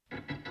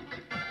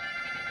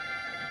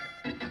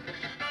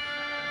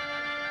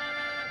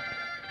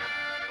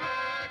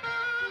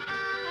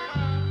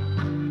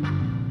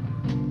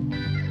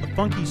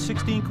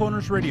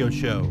Funky16Corners radio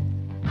show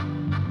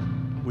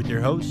with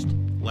your host,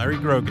 Larry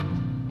Grogan.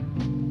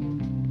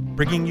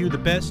 Bringing you the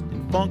best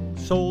in funk,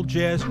 soul,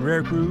 jazz, and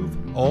rare groove,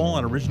 all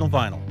on original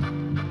vinyl.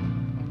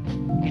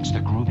 It's the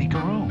Groovy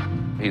Guru.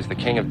 He's the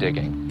king of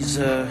digging. He's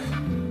the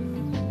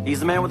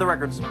man with the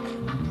records.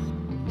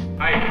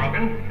 Hi,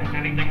 Grogan.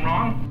 Anything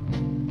wrong?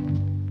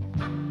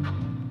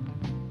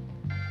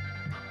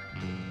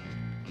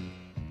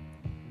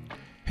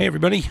 Hey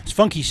everybody, it's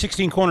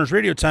Funky16Corners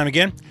radio time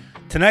again.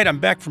 Tonight I'm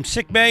back from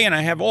sick bay and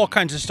I have all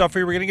kinds of stuff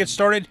here. We're going to get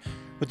started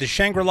with the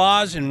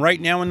Shangri-Las and Right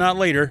Now and Not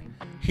Later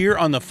here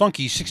on the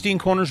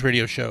Funky16Corners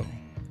radio show.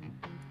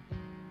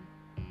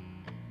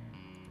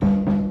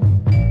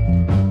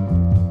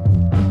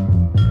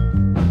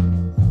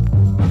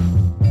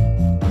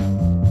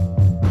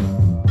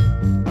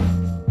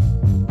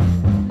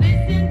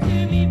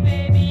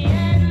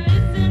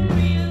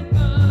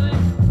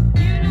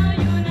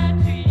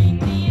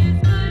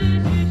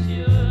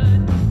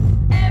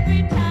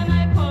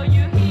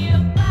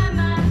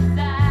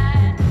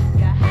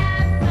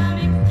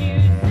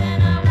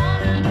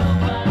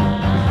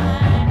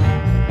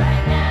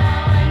 Right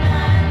now and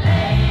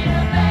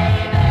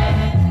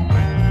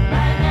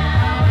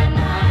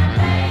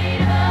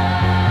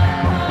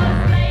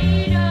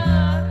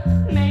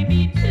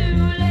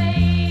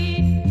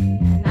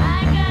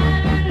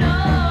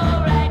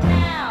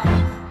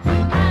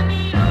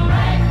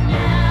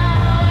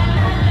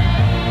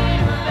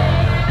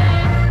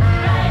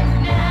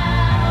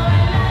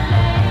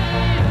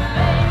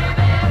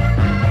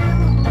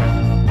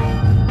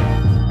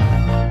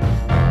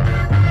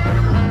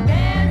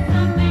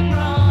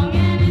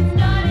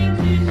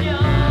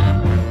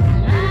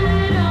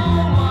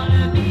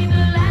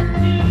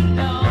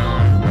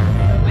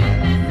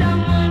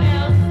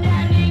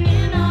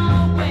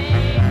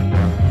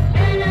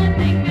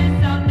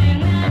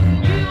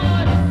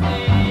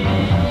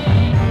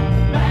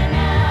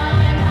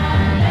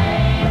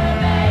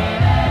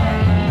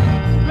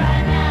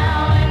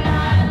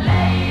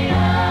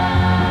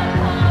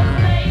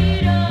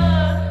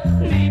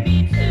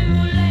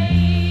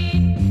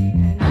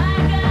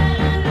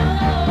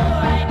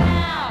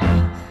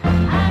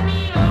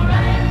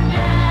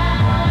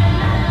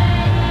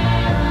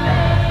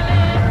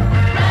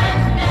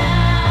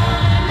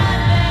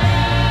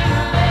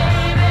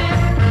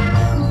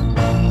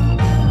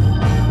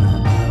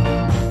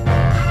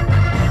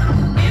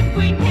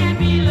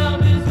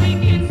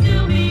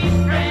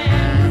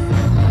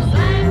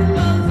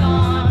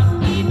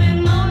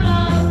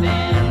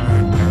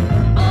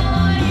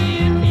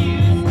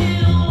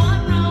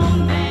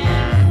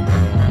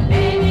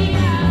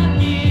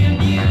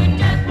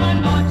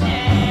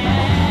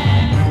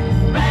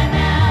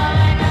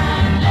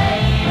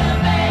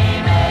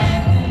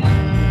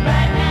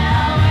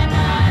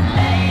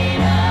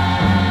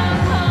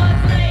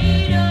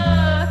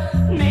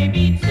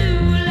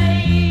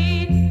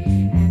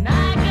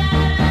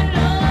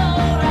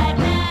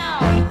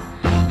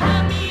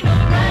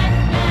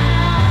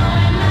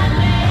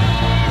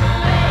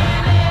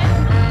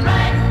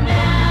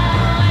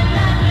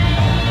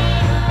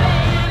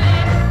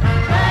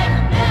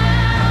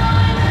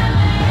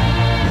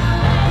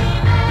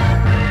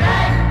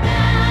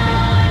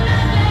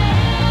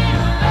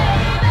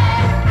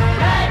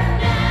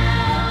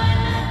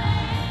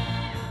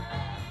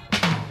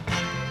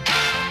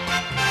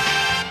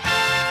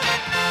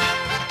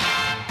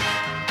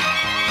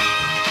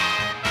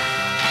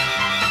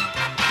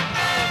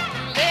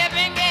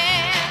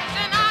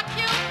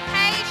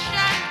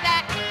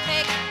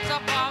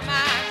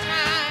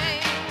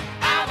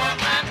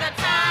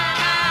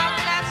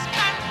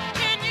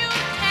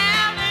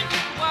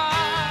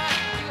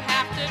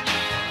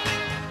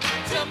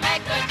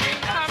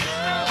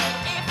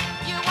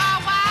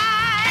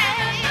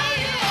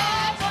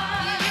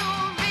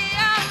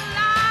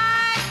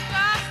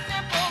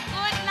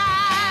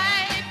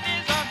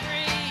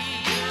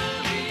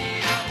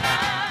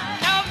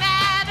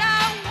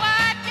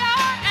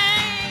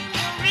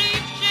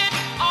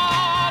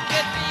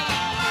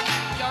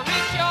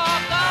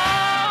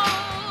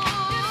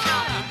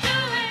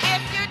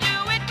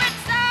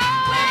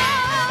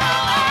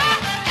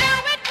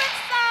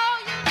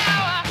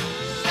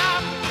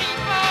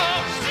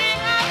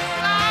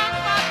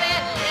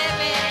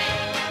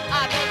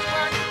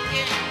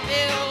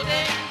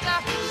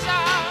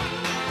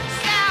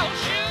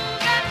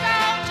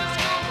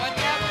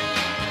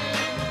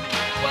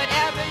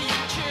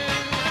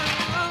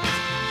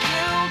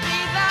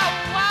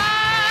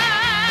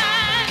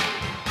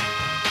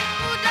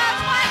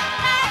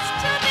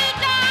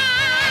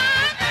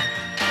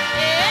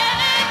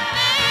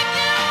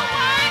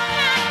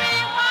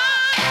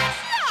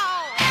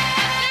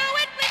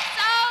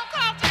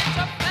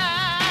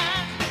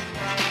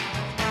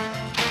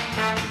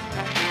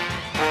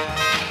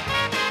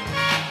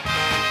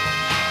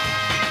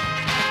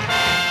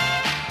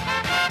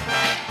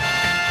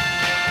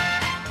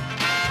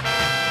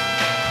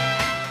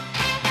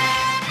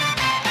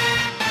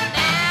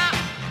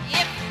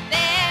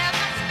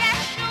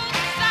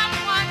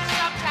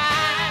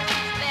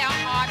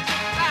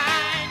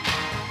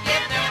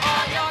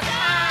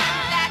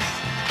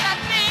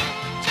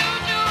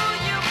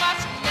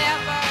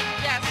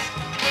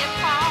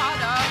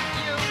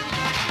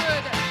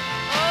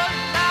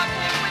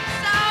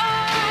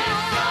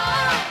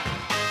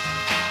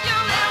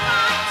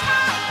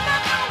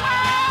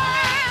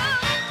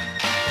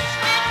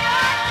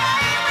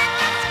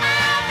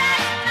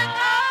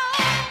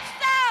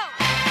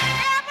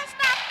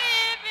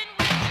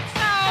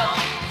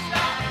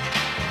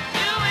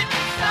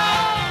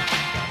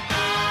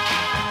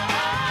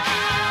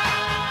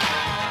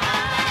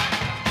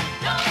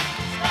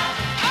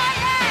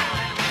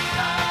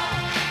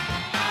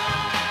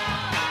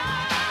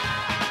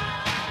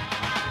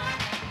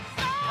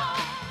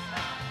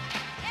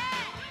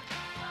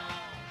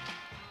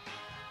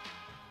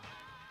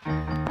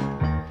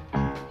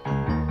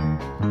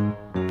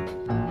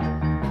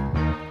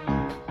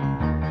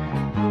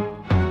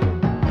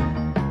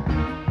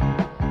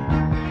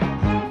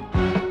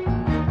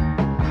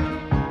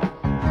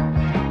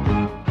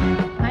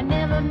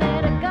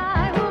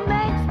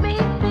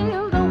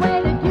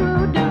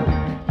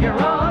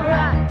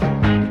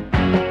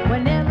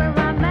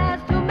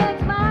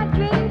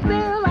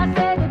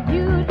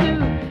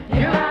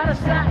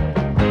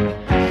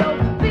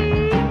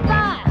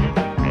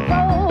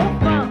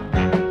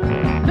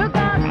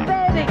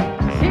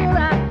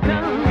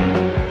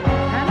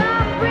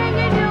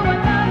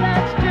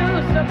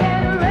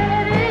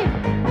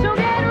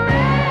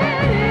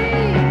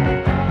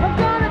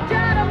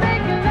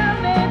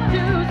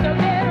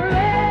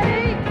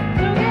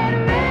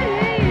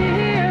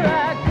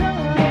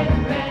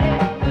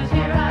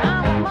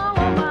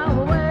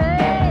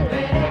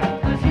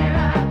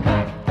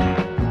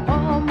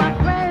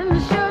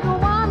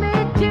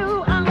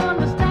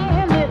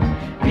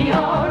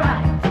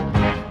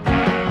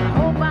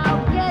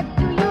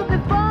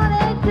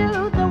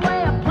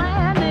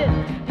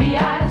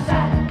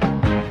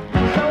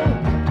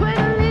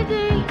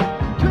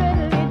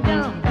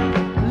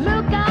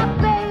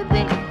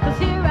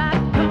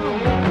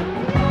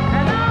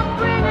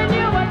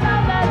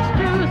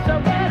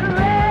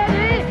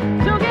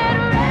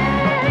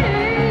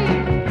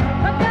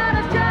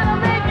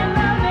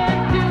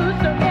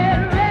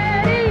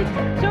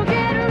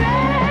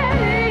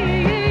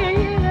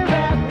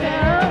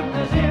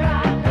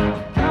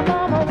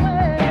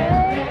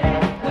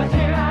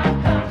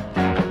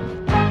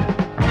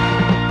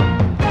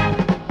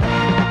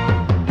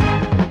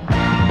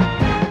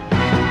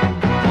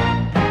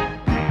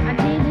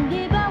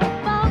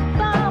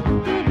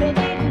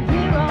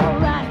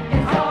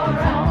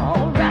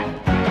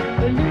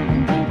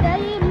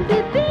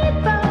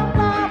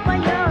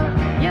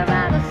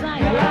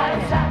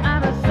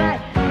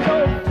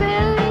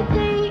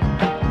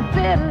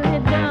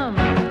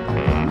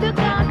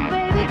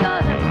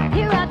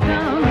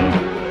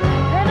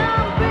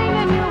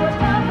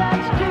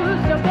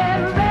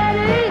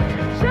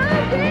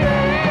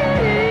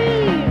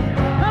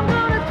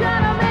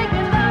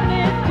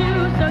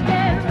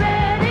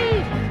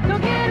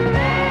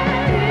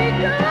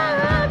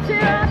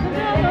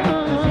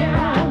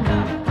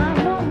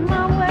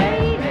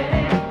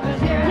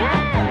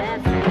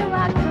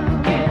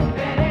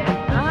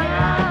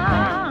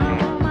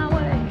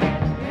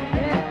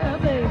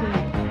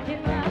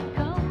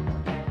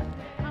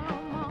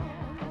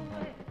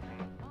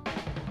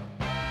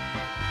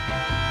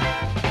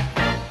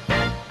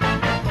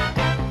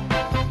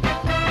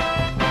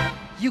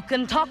You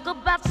can talk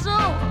about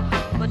soul,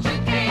 but you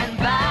can't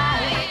buy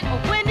it.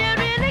 When you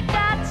really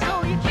got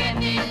soul, you can't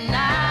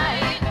deny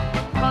it.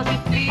 'Cause you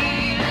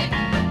feel it,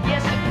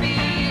 yes you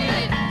feel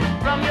it,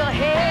 from your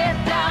head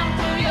down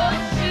to your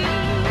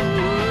shoes.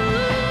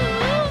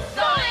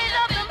 Soul ain't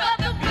nothing but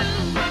the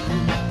blues,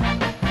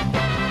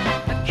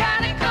 the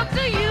kind that comes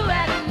to you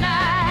at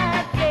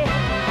night, yeah.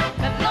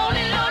 That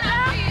lonely, low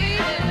down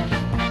feeling,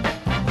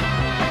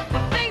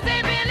 when things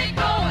ain't really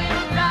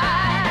going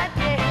right,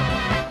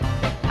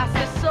 yeah. I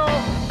said soul,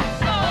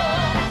 soul,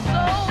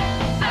 soul,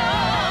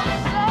 soul,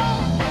 soul,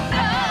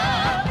 soul.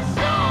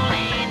 Soul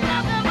ain't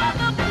nothing but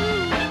the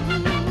blues.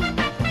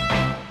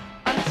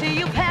 Until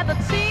you've had the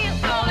tears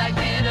fall like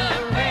bitter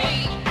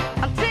rain,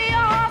 until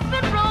your heart's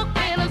been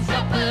broken and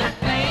suffered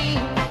pain.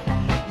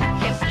 You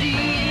can't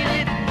steal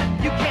it,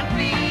 you can't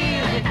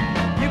feel it,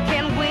 you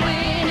can't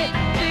win it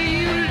till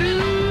you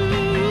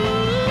lose.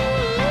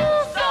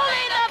 Soul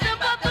ain't nothing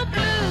but the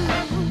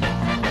blues,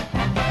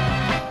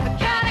 the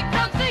kind that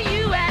comes to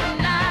you at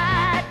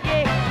night,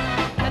 yeah.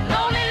 That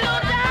lonely, low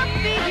down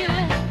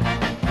feeling,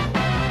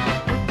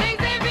 when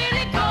things ain't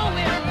really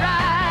going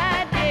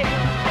right,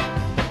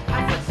 yeah. I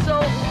said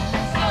soul,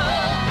 soul,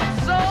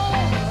 soul,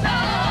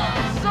 soul,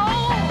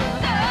 soul,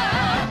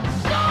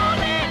 soul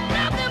ain't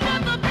nothing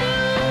but the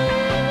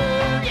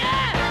blues,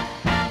 yeah.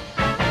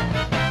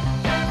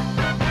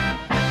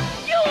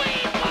 You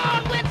ain't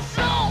born with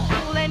soul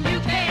and you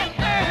can't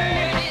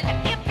earn it. And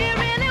if you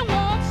really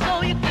want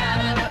soul, you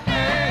gotta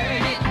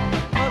earn it.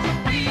 'Cause you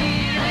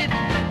feel it,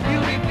 you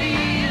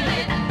reveal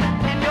it,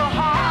 and your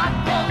heart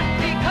won't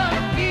be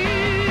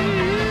confused.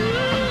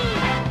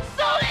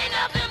 Soul ain't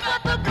nothing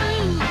but the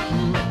blues,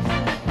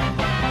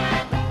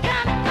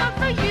 kind that comes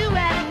to you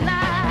at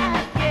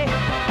night, yeah.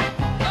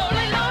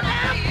 Lonely, low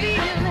down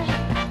feeling,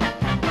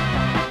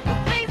 when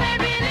things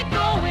ain't really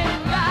going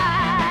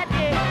right,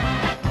 yeah.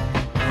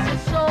 So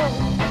soul,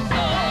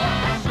 soul,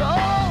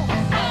 soul,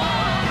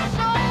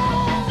 soul,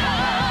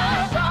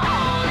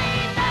 soul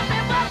ain't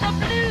nothing but the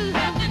blues.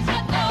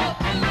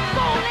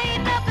 Soul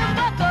ain't nothing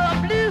but the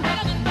blues.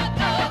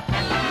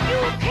 You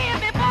can't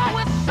be born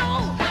with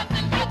soul,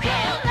 you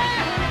can't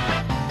learn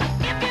it.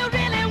 If you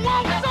really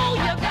want soul,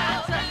 you got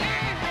to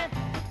earn it.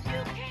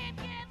 You can't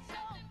get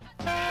soul.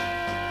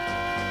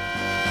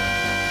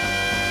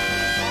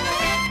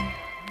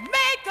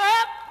 Make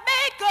up,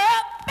 make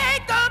up,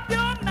 make up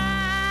your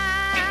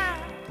mind.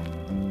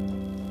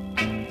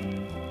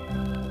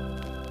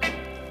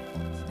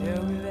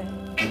 Tell me that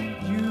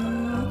you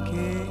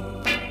care.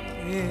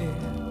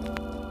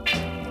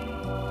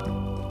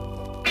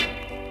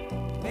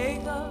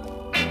 Make up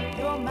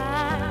your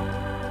mind,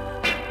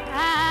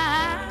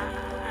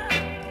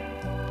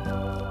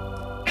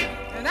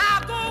 and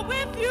I'll go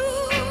with you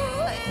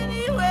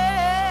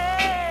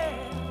anywhere.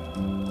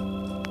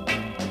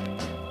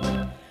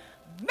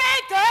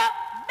 Make up,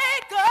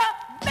 make up,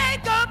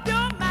 make up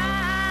your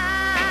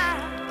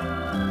mind.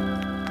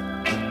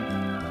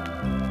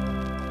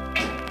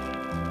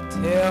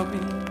 Tell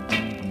me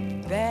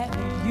that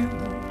you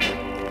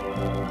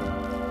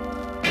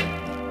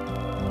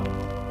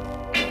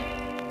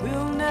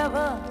will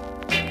never,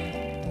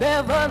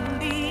 never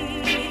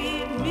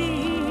leave me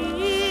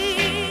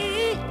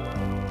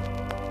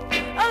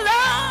alone.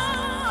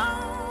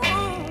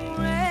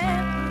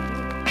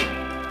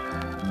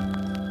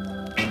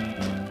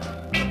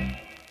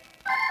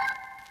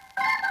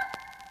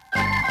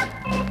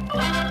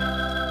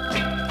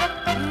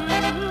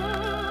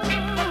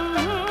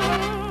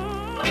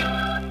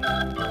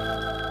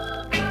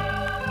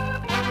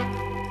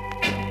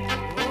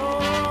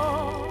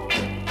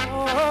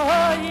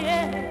 Oh,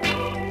 yeah.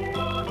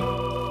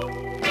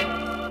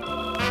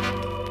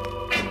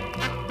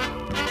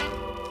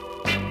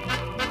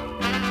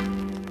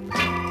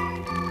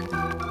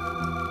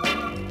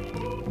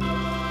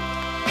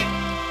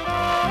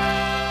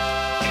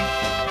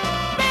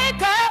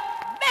 Make up,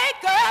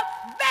 make up,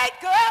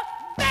 make up,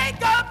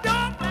 make up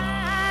your mind.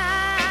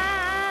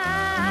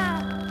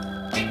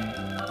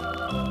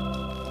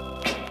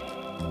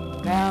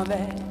 Now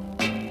that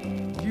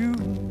you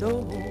know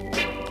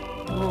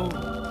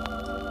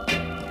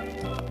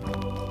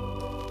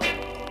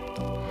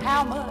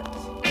how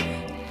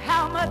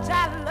much I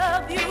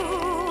love you,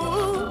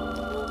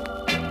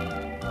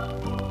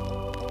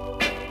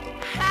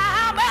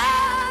 how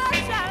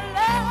much I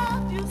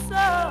love you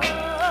so.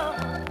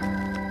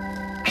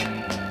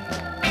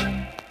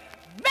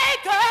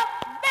 Make up,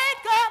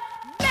 make up,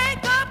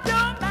 make up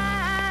your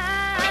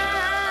mind.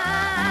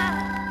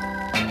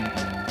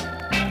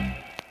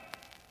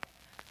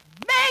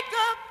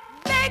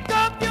 Make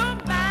up your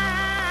mind.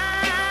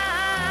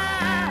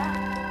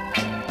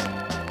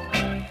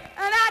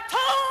 And I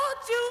told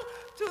you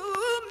to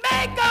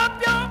make up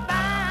your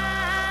mind.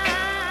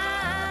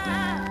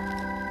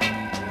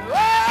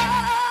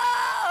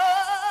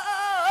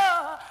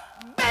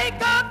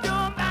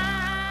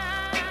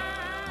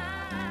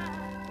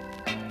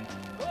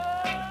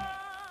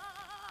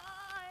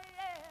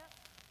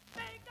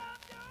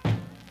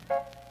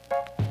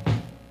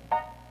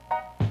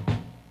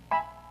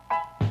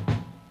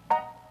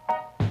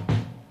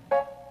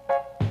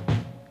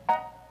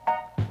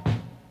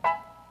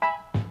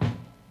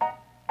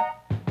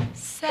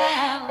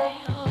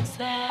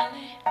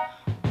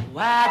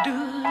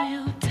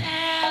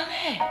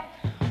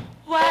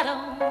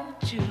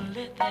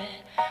 let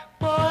that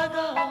boy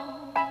go.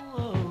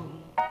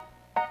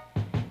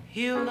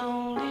 He'll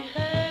only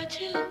hurt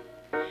you,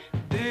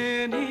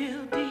 then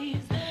he'll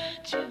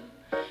desert you.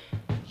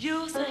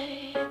 You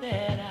say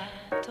that I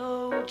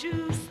told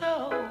you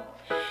so.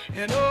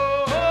 And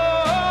oh,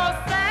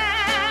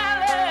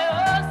 Sally,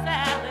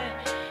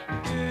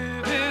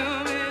 give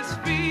him his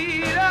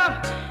freedom.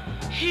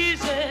 He's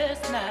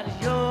just not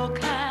your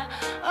kind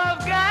of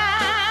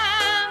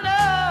guy,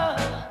 no.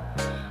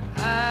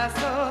 I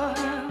saw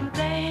him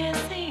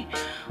dancing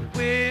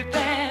with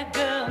that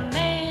girl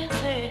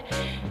Nancy.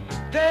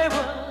 They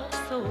were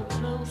so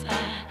close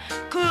I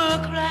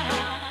could cry.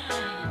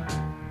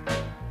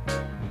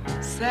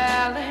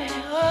 Sally,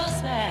 oh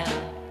Sally,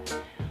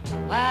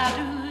 why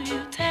do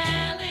you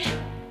tell him?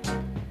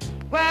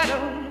 Why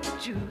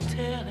don't you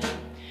tell him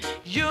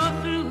you're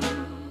through?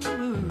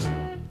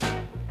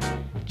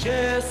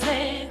 Just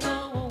say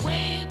go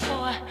away,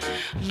 boy.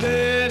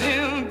 Let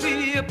him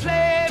be a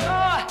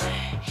playboy.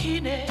 He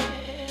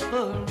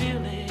never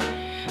really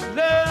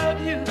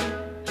loved you.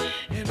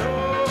 And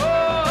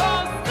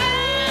oh,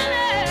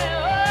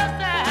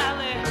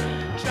 Sally,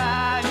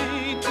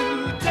 trying to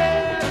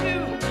tell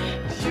you,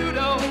 you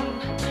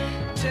don't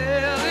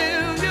tell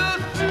him you're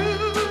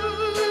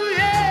through.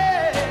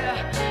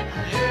 Yeah, I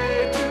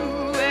hate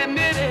to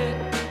admit it.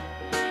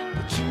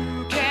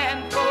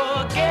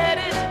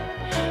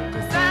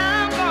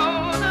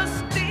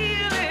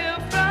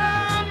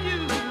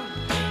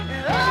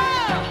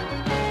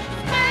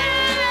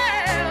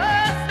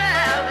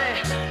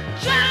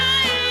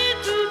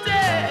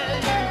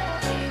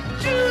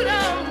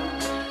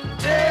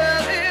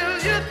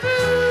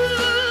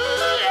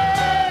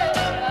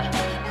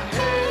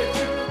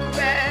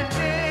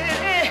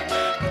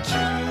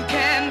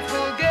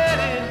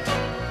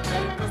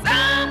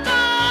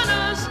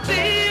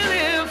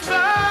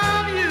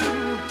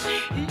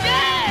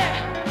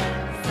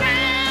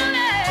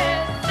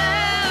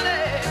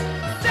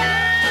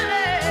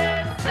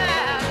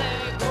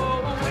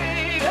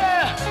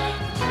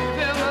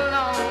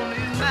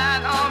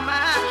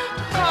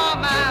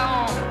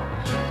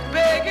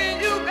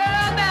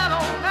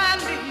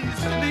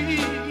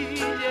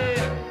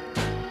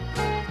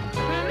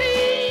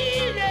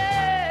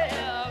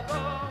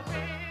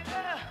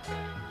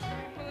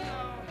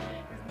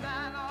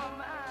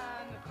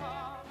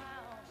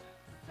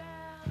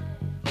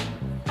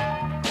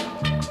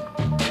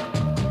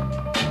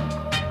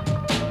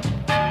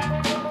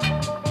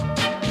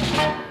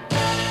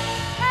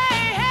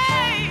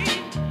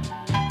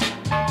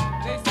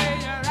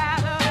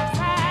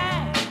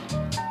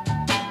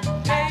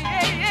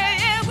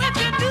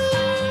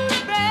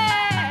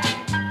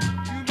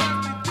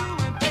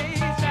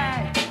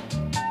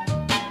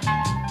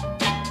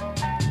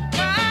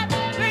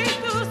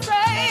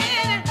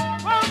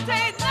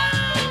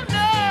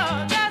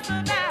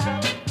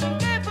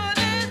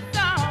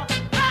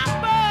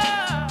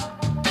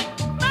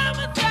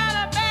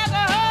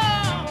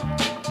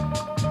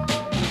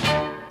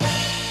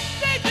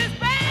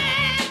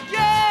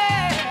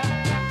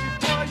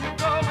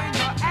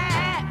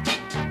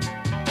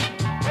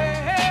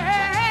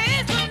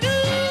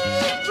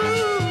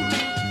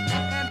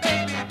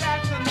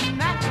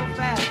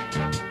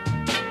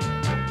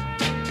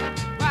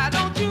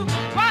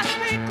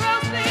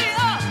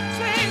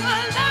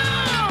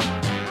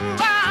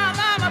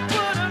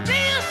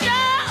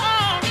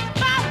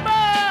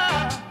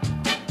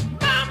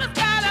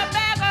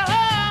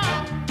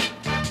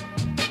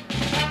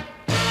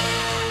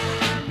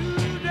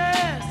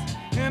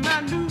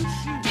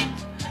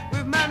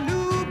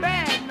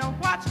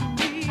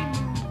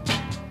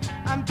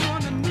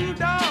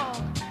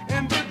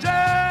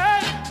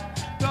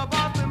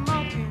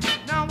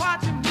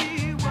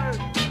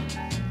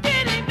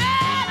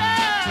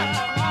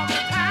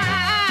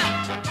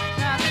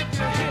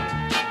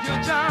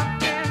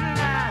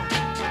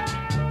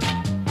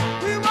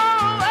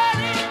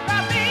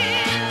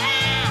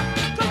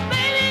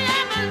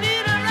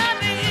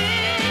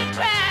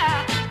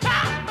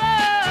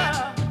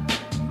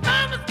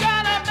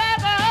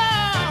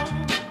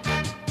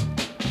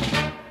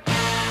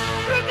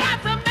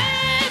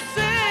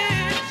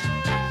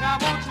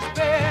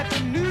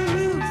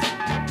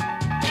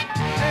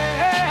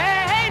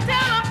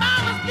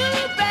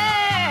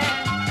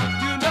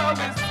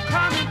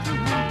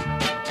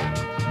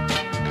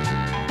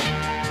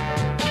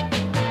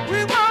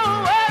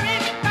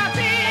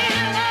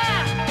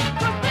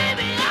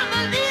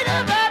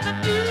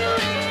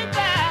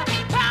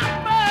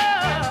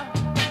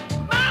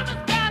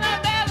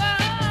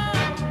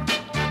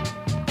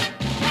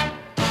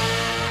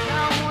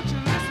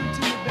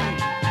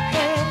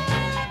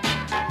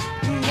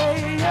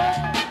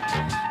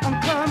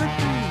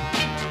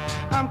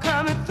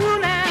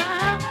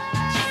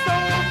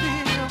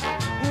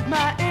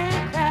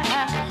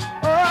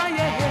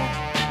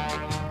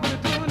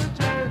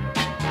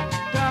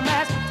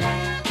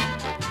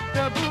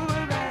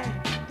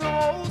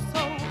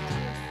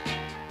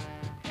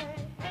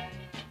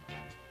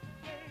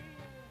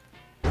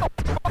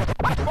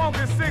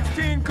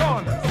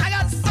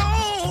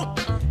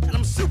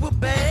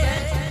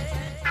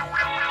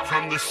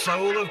 From the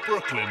soul of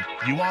Brooklyn,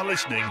 you are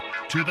listening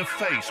to The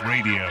Face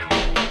Radio.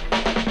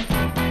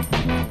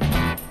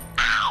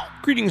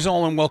 Greetings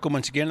all and welcome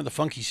once again to the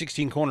Funky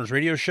 16 Corners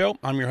radio show.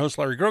 I'm your host,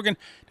 Larry Grogan.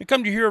 I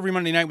come to you here every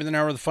Monday night with an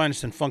hour of the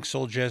finest in funk,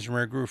 soul, jazz, and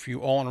rare groove for you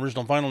all on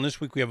original vinyl. And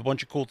this week we have a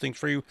bunch of cool things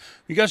for you.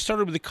 We got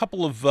started with a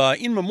couple of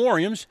in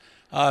memoriams,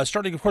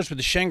 starting of course with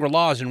the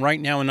Shangri-Las and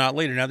Right Now and Not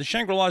Later. Now the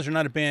Shangri-Las are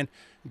not a band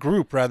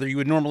group, rather, you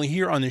would normally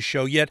hear on this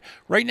show, yet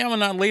Right Now and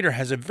Not Later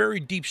has a very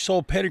deep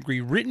soul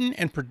pedigree written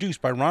and produced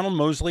by Ronald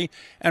Mosley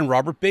and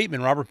Robert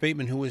Bateman. Robert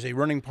Bateman, who was a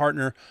running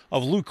partner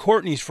of Lou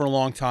Courtney's for a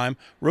long time,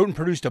 wrote and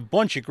produced a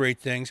bunch of great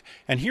things,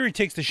 and here he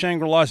takes the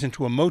Shangri-Las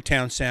into a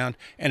Motown sound,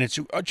 and it's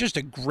just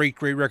a great,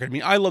 great record. I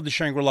mean, I love the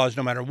Shangri-Las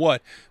no matter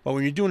what, but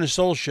when you're doing a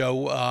soul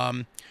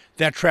show,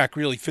 that track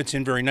really fits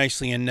in very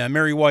nicely, and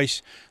Mary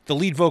Weiss, the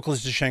lead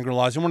vocalist of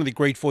Shangri-Las and one of the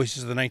great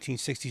voices of the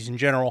 1960s in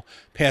general,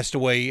 passed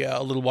away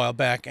a little while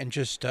back, and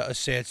just a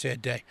sad,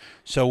 sad day.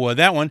 So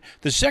that one.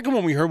 The second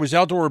one we heard was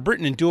Aldora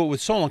Britton and Do It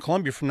With Soul in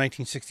Columbia from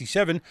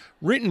 1967,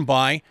 written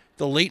by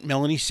the late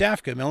Melanie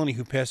Safka. Melanie,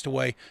 who passed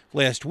away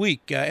last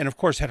week, and of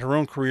course had her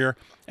own career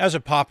as a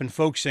pop and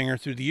folk singer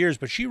through the years,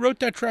 but she wrote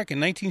that track in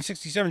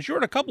 1967. She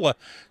wrote a couple of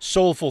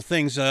soulful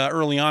things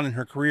early on in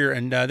her career,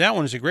 and that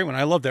one is a great one.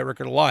 I love that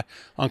record a lot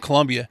on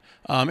Columbia.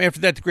 After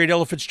that, the great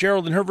Ella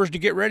Fitzgerald and her version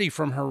of Get Ready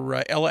from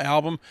her Ella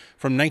album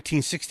from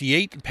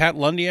 1968. Pat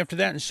Lundy after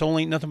that, and Soul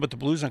Ain't Nothing But the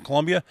Blues on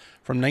Columbia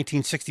from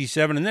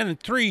 1967. And then in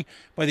 3,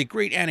 by the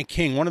great Anna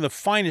King, one of the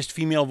finest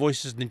female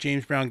voices in the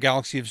James Brown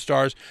Galaxy of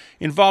Stars,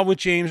 involved with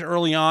James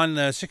early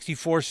on,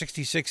 64,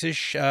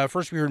 66-ish.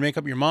 First we heard Make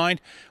Up Your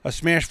Mind, a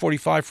smash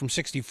 45 from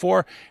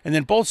 64, and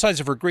then both sides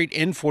of her great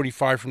N45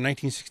 from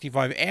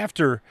 1965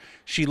 after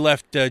she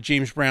left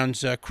James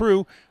Brown's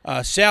crew,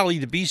 Sally,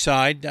 the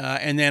B-side,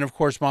 and then, of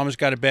course, Mama's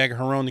Got a Bag of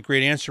Her Own, the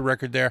great Answer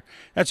record there.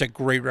 That's a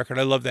great record.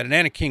 I love that. And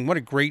Anna King, what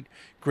a great,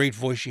 great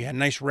voice she had.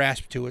 Nice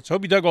rasp to it. So I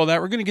hope you dug all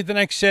that. We're going to get the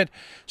next set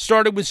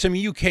started with some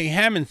UK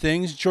Hammond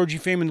things, Georgie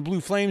Fame and the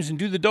Blue Flames and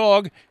Do the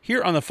Dog,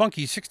 here on the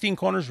Funky 16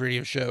 Corners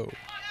radio show.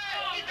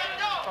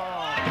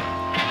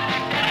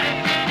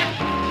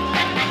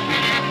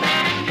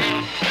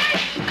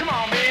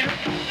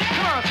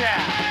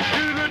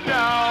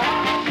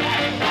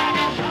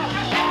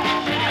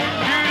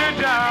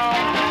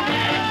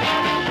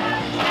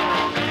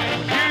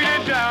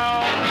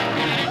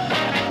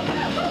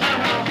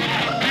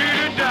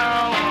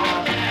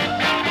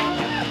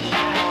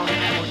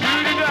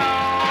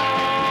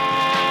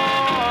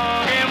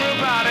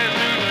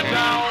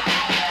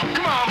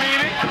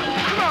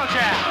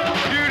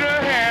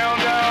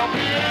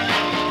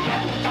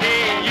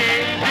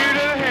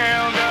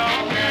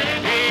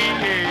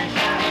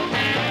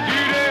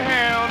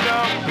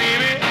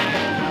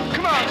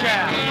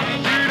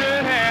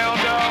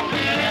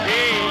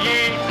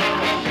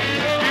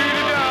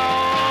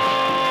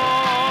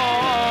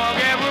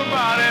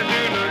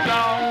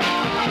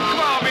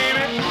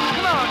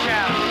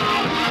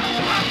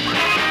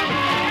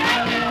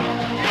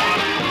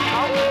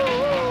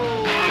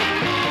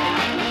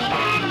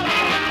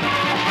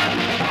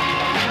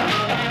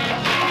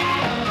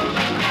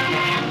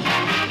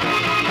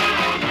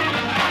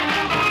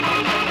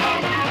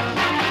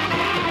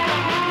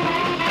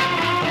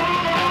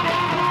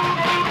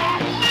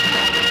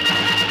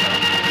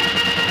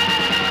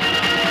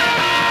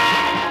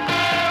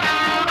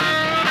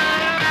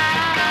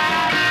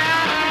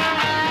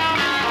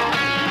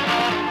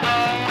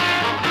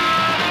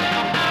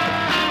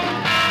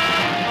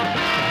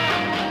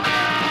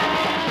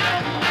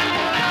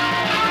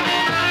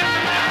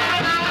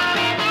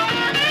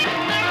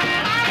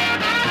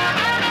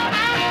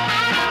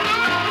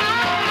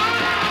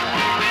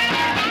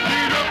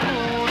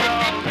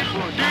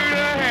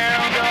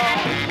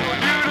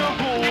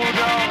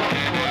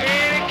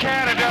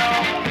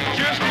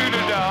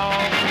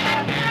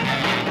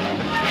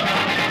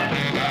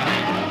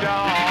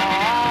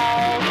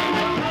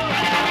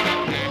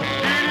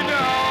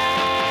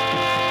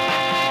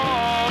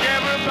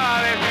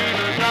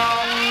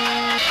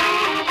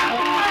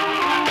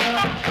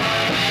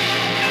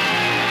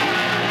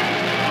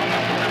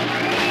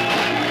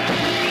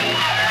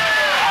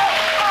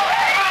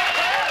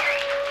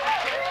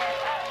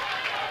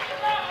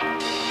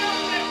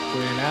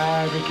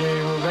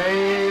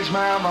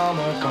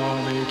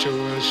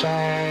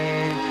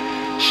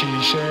 She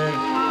said,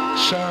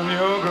 son,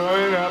 you're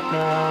growing up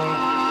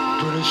now.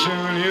 Pretty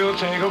soon you'll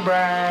take a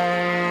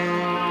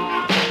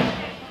bride.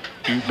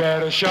 You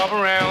better shop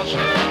around, son.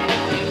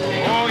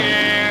 Oh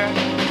yeah,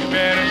 you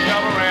better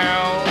shop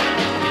around.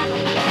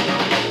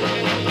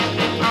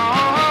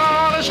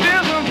 Oh, there's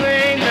still some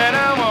things that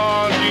I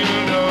want you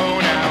to know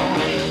now.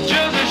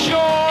 Just as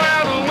sure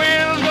as the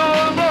wind's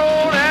gonna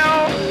blow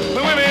now,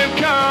 the women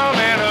come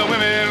and the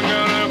women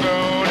gonna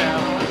go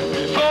now.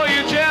 Before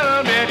you tell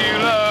them that you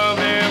love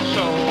them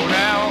so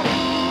now,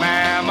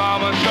 my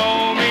mama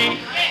told me,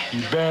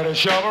 you better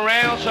shop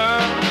around,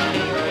 son.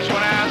 That's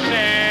what I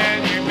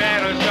said, you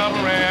better shop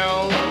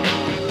around.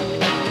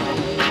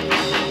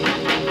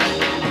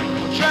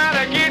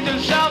 Try to get to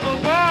South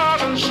of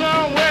Boston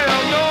somewhere,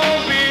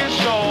 don't be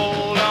so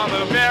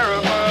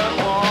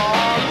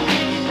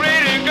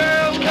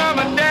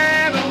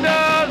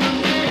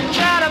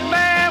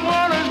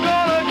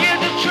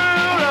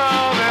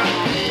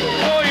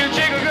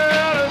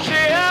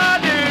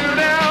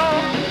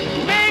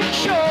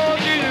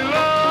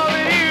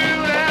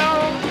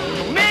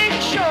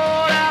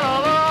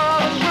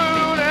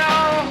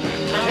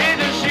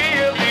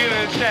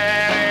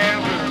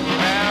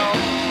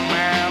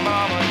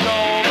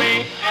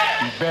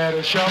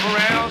shop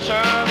around,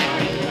 son.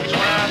 That's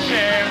what I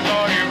said,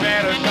 boy, you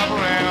better shop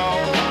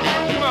around.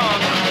 Come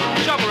on,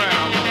 son, shop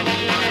around.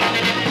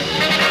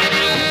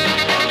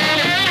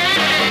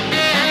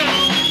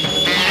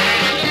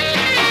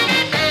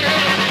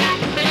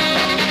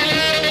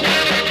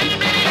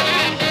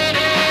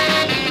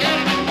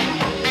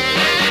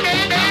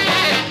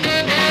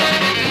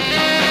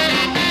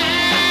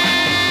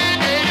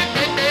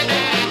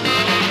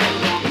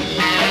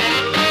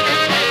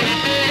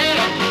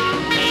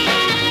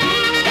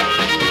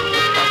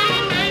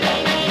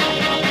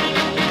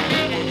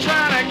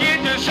 Trying to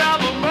get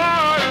yourself a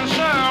bargain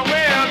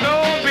somewhere,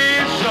 don't be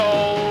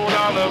sold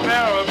on the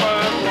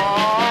Parapet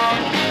Walk.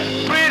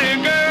 Pretty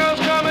girls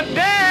coming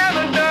down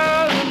the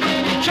dozen,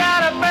 try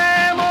to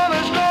find one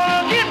that's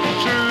gonna give me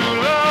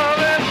true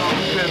loving.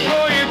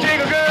 Before you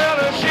take a girl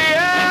to see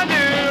I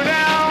do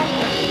now,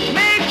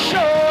 make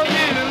sure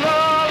she's in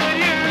love with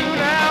you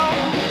now.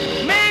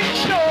 Make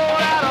sure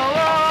that her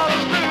love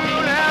is true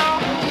now.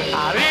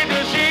 I'd hate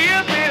to see you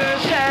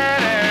feeling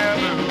sad and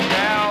blue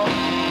now.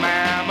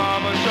 My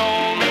mama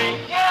told me,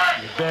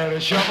 you better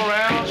shop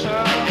around,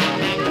 son.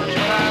 That's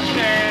what I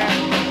stand.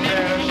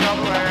 Better shop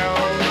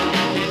around.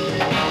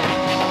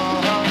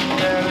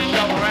 Better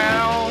shop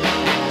around.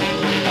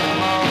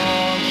 Come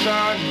on,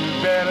 son,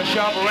 you better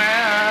shop around.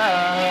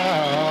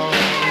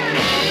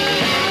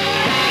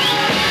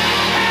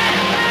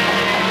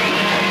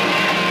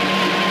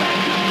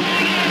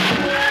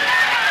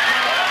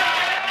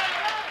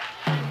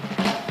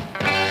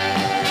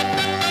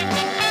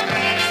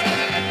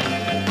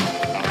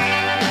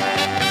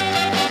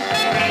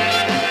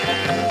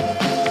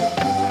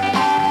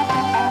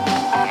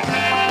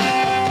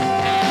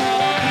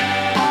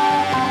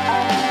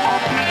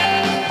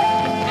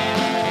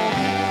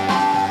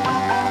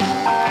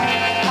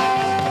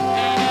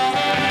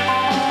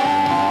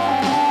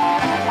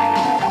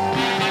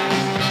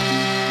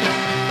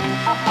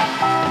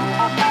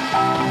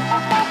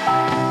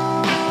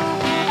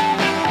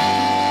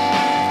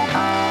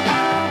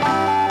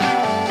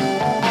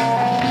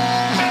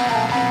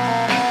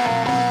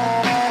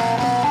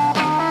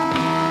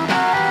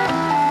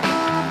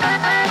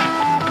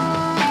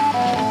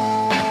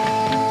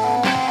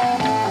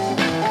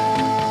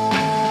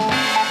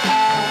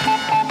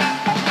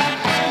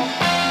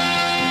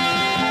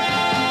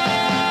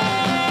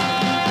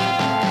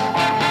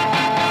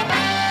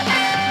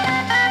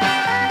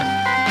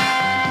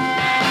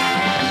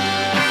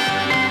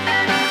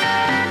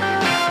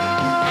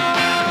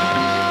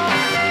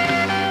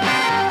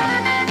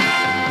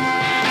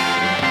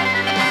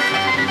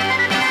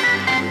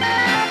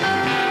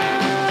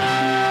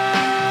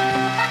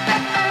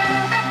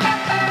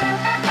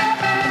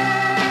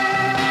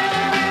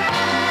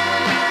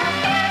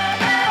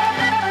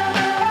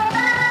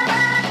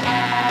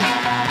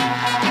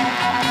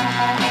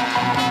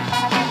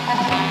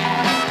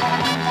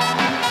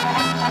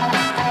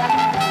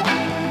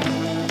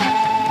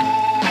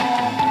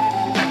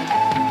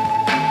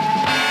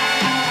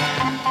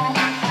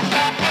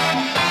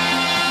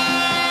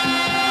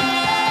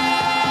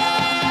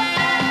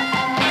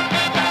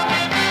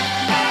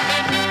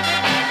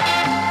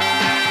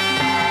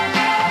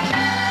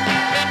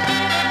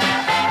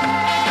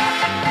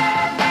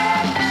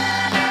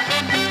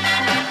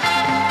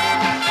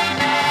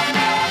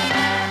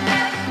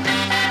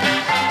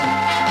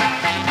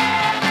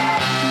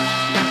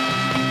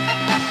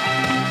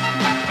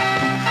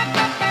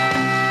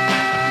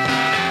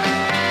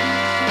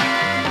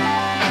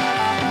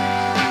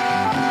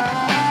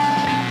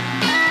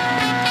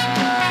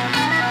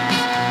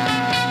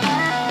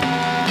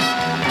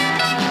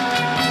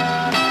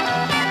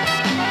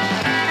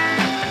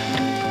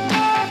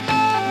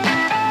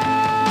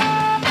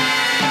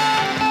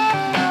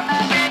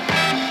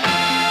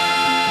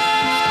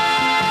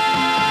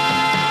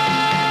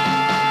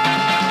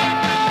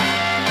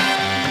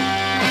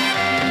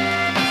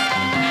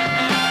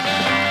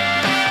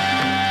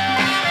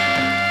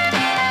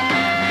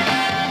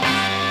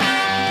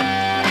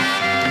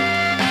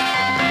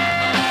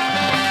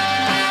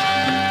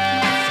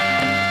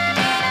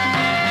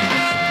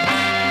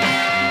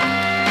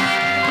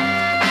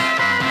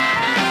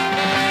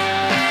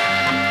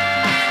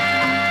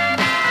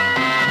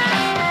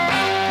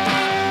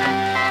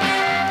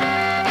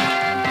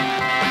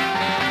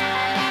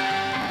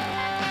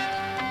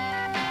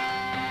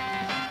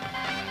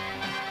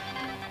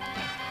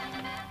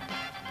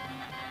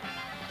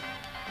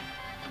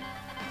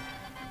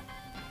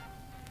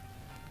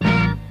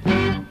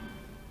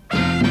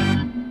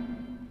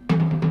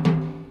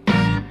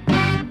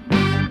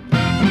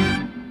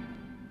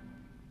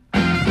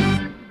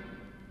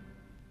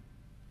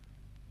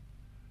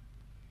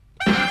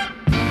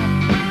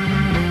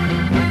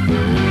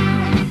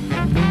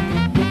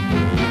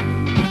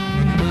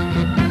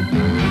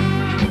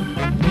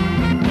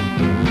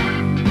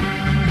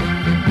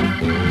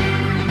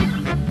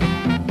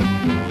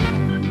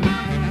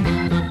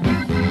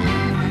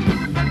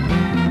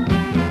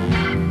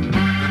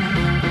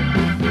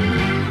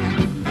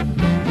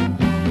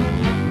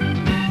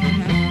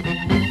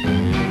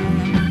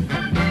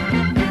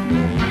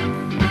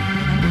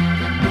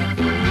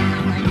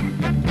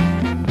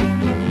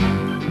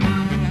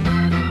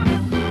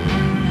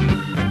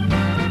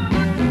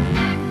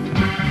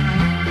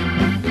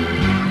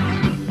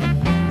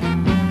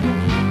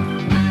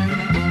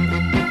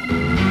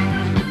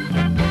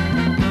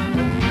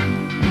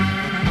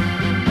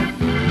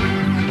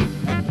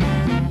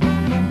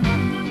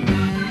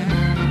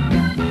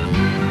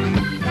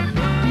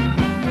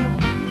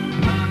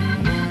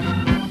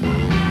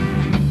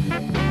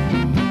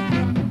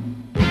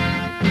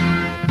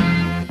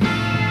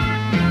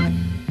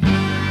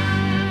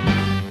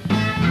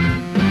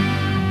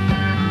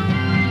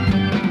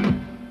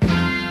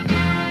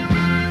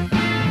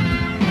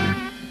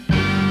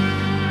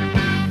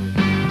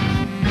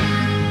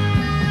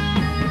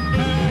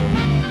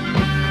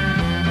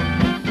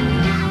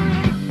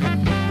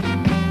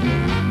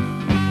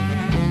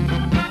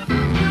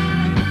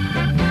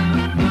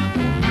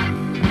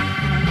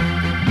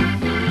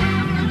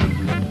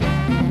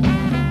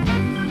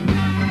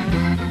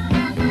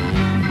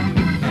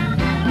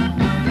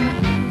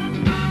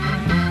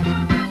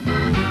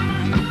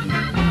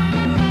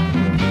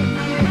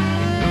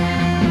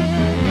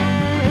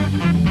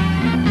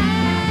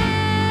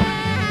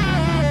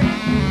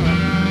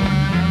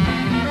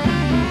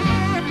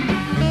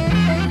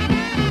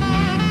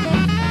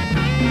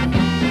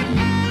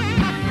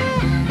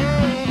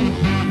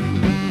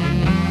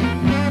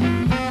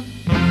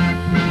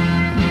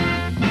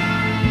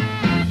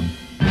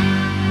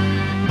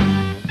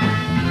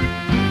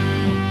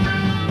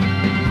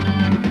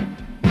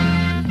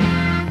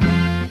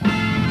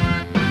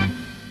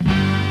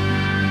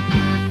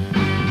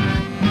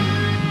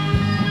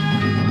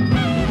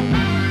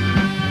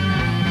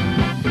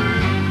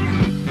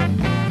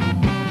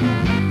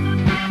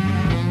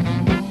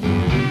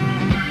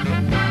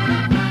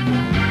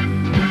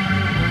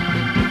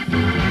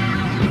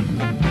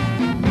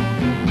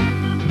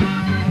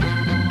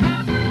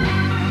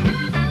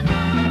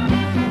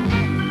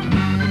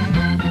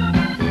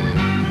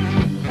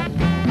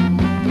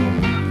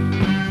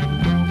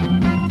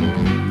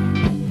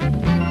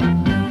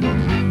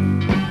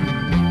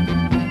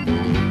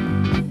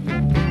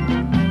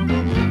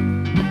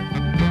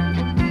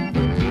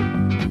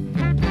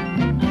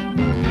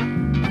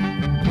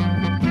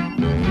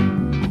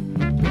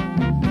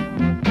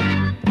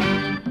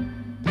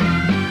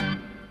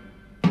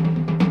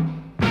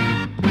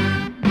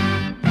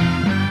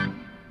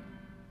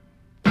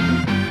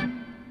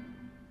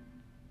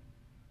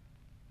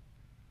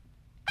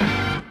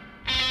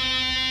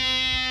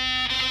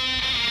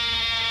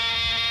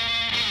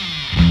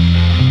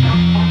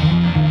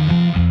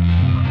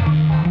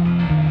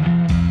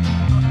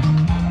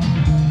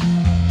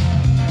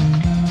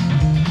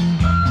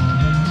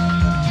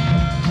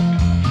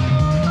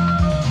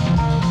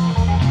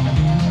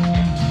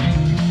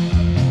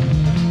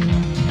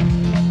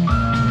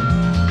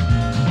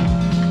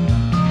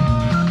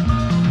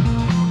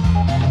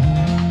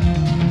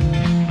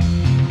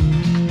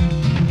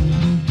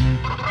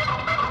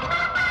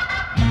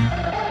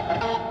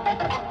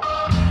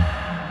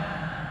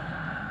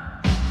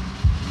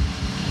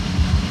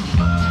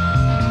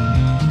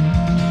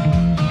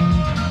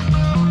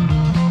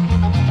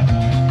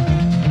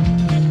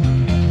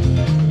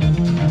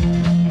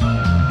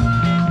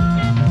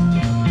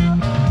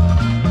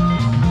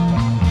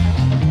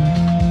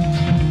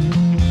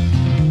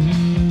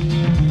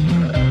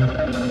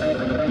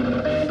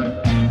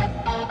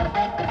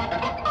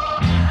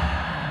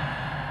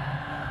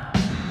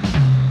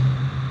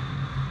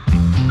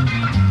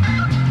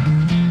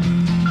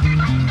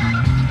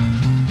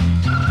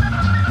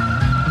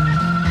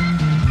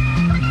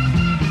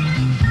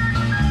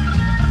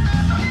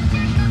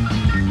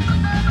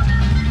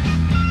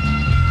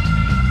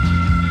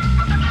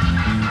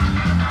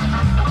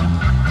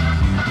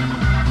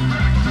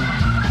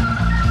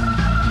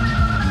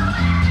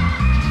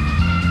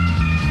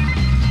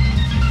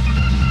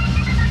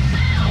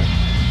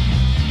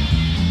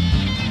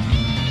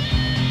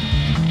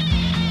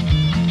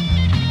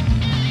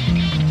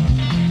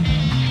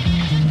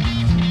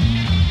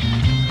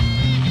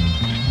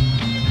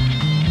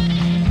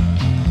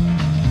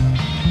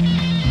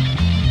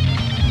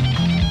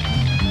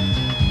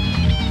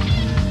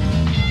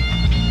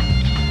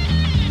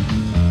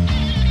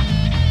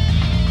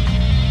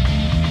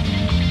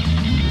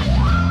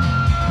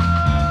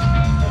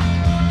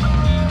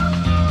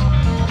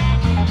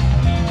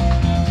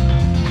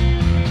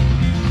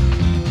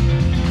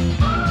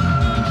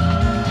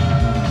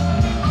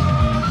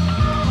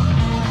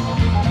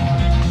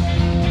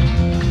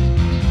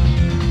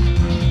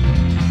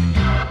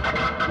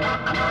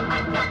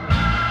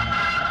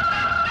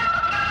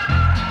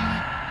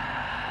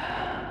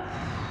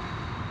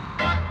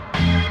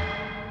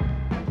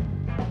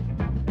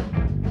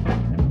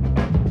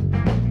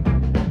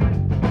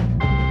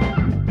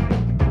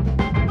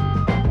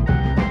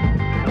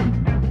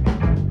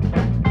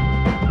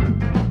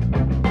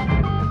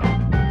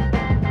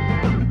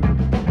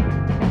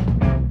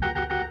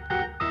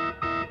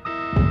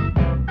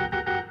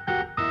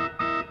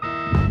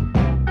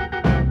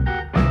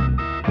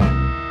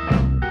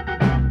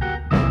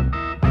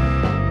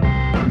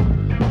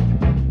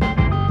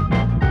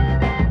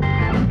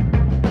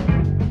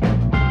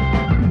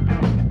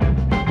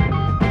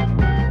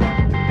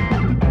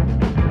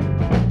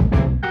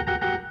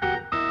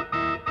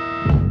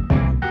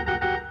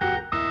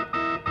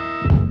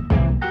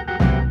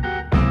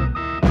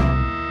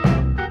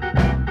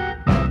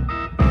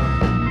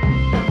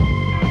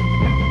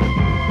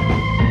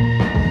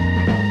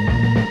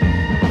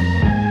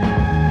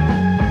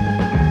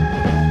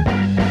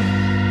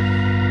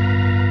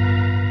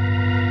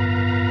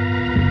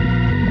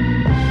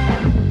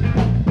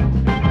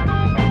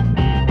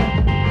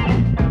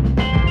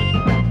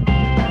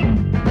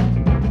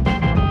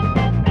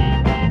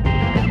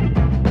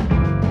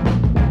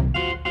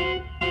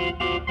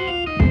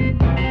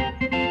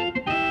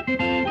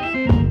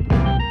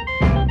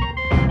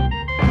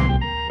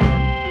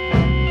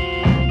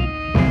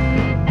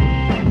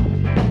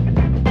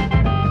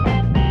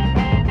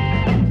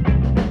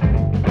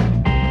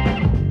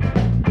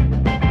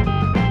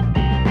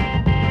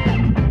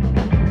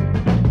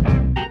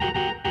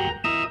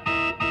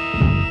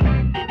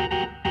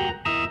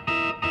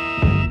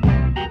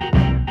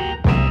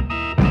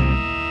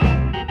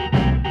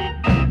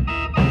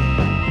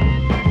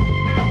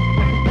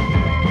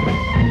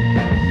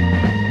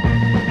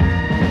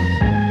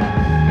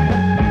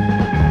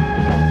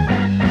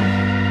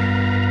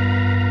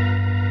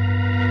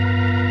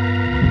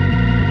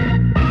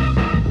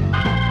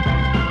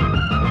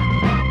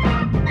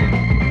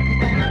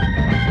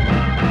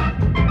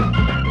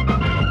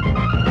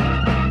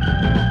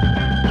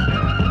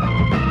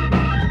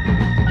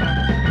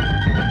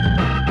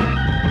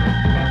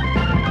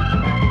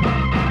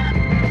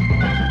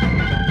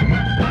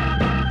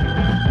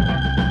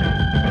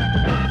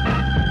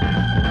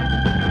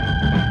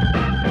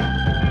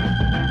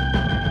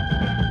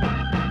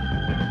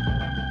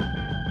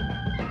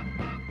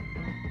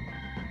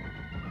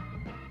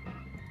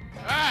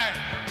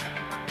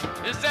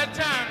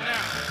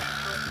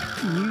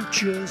 New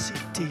Jersey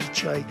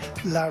DJ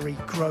Larry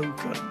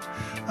Grogan,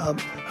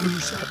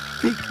 who's a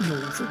big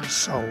Northern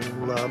Soul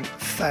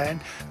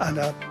fan and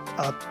a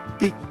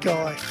big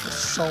guy for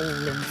soul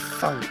and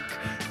funk,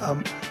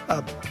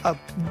 a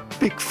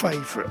big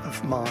favourite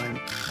of mine.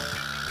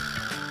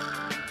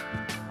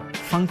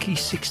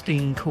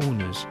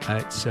 Funky16Corners.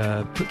 It's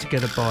put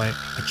together by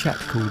a chap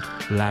called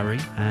Larry,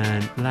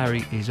 and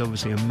Larry is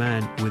obviously a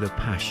man with a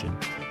passion.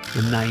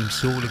 The name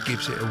sort of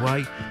gives it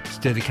away. It's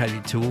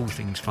dedicated to all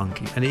things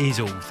funky, and it is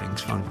all things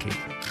funky.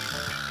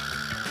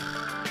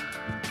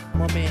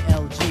 My man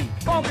LG.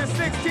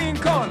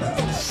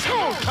 Funky16Corners.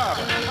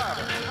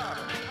 Showtime.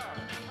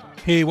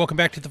 Hey, welcome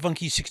back to the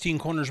Funky 16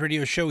 Corners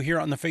radio show here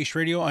on the Face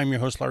Radio. I'm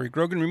your host, Larry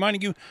Grogan,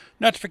 reminding you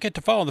not to forget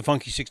to follow the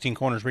Funky 16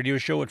 Corners radio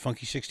show at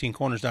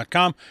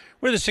Funky16Corners.com,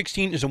 where the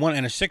 16 is a 1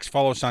 and a 6.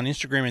 Follow us on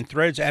Instagram and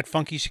Threads at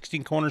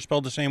Funky16Corners,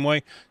 spelled the same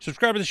way.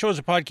 Subscribe to the show as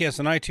a podcast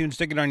on iTunes.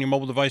 Stick it on your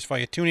mobile device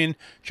via TuneIn.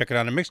 Check it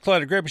out on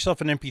Mixcloud, or grab yourself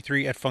an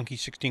MP3 at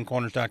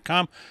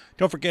Funky16Corners.com.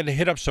 Don't forget to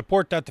hit up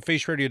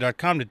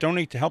support.thefaceradio.com to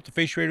donate to help the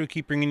Face Radio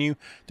keep bringing you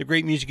the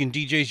great music and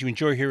DJs you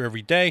enjoy here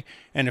every day.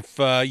 And if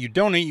you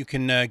donate, you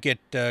can get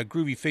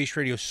groovy Face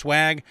Radio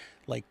swag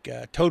like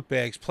tote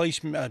bags,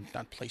 slip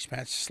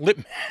mats.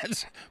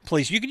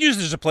 You can use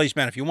this as a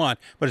placemat if you want,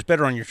 but it's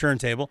better on your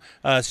turntable.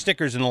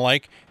 Stickers and the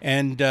like,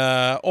 and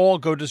all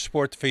go to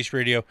support the Face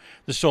Radio,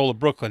 the soul of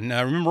Brooklyn.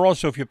 Remember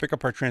also, if you pick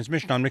up our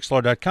transmission on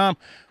Mixlr.com,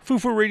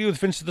 Foo Radio with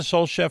Vince the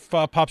Soul Chef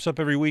pops up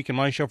every week, and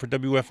my show for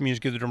WF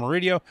Music Give the Drummer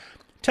Radio.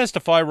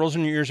 Testify rolls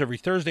in your ears every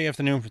Thursday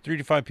afternoon from 3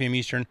 to 5 p.m.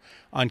 Eastern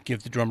on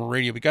Give the Drummer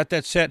Radio. We got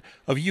that set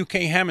of UK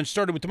Hammond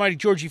started with the mighty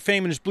Georgie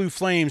Fame and his Blue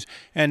Flames,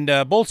 and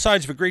both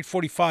sides of a great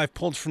 45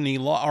 pulled from the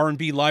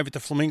R&B Live at the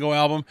Flamingo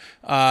album.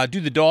 Do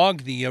the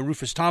Dog, the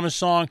Rufus Thomas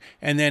song,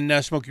 and then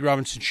Smokey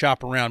Robinson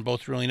Shop Around,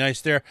 both really nice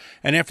there.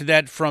 And after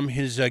that, from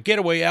his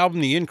Getaway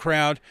album, The In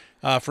Crowd,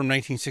 from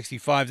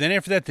 1965. Then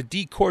after that, the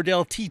D.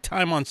 Cordell Tea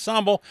Time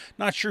Ensemble.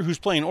 Not sure who's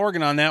playing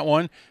organ on that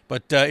one,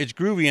 but it's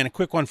groovy, and a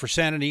quick one for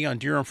Sanity on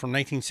Durham from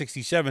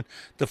 1967.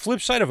 The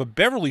flip side of a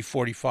Beverly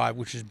 45,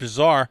 which is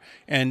bizarre,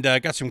 and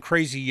got some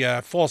crazy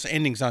false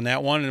endings on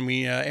that one. And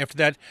we after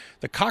that,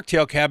 the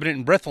Cocktail Cabinet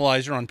and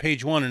Breathalyzer on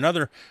page 1,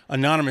 another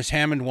anonymous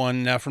Hammond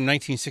one from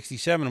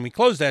 1967. And we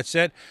closed that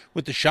set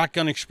with the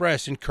Shotgun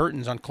Express and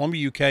Curtains on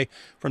Columbia, UK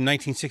from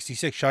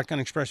 1966. Shotgun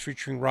Express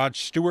featuring Rod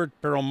Stewart,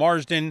 Beryl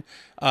Marsden,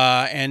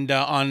 and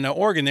on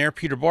organ there,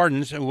 Peter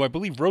Bardens, who I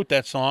believe wrote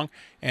that song,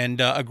 and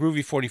a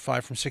groovy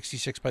 45 from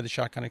 66 by the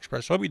Shotgun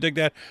Express. So I hope you dig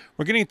that.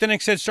 We're getting the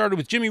next set started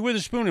with Jimmy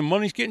Witherspoon and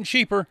Money's Getting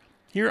Cheaper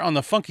here on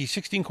the Funky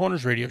 16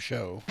 Corners radio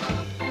show.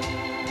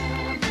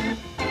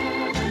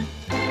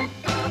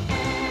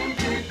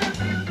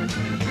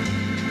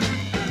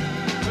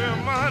 Well,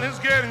 money's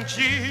getting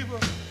cheaper,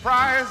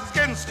 price is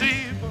getting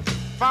steeper.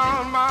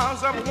 Found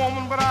myself a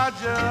woman, but I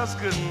just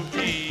couldn't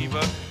keep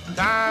her.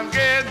 Times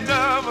get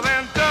tougher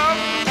than tough.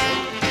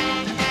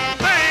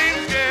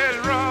 Things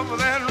get rougher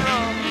than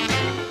rough.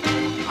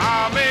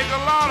 I make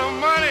a lot of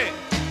money,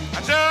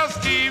 I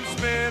just keep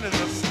spending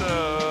the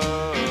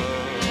stuff.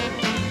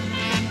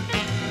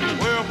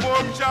 Well,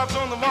 pork chops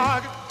on the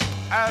market,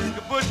 ask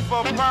a butcher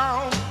for a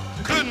pound.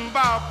 Couldn't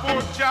buy a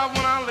pork chop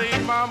when I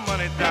laid my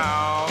money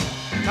down.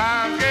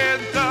 Times get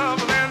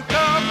tougher than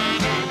tough.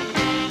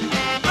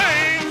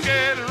 Things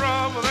get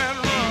rougher than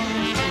rough.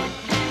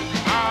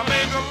 I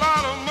make a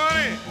lot of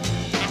money,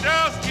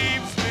 just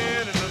keep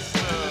spending the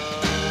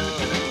stuff.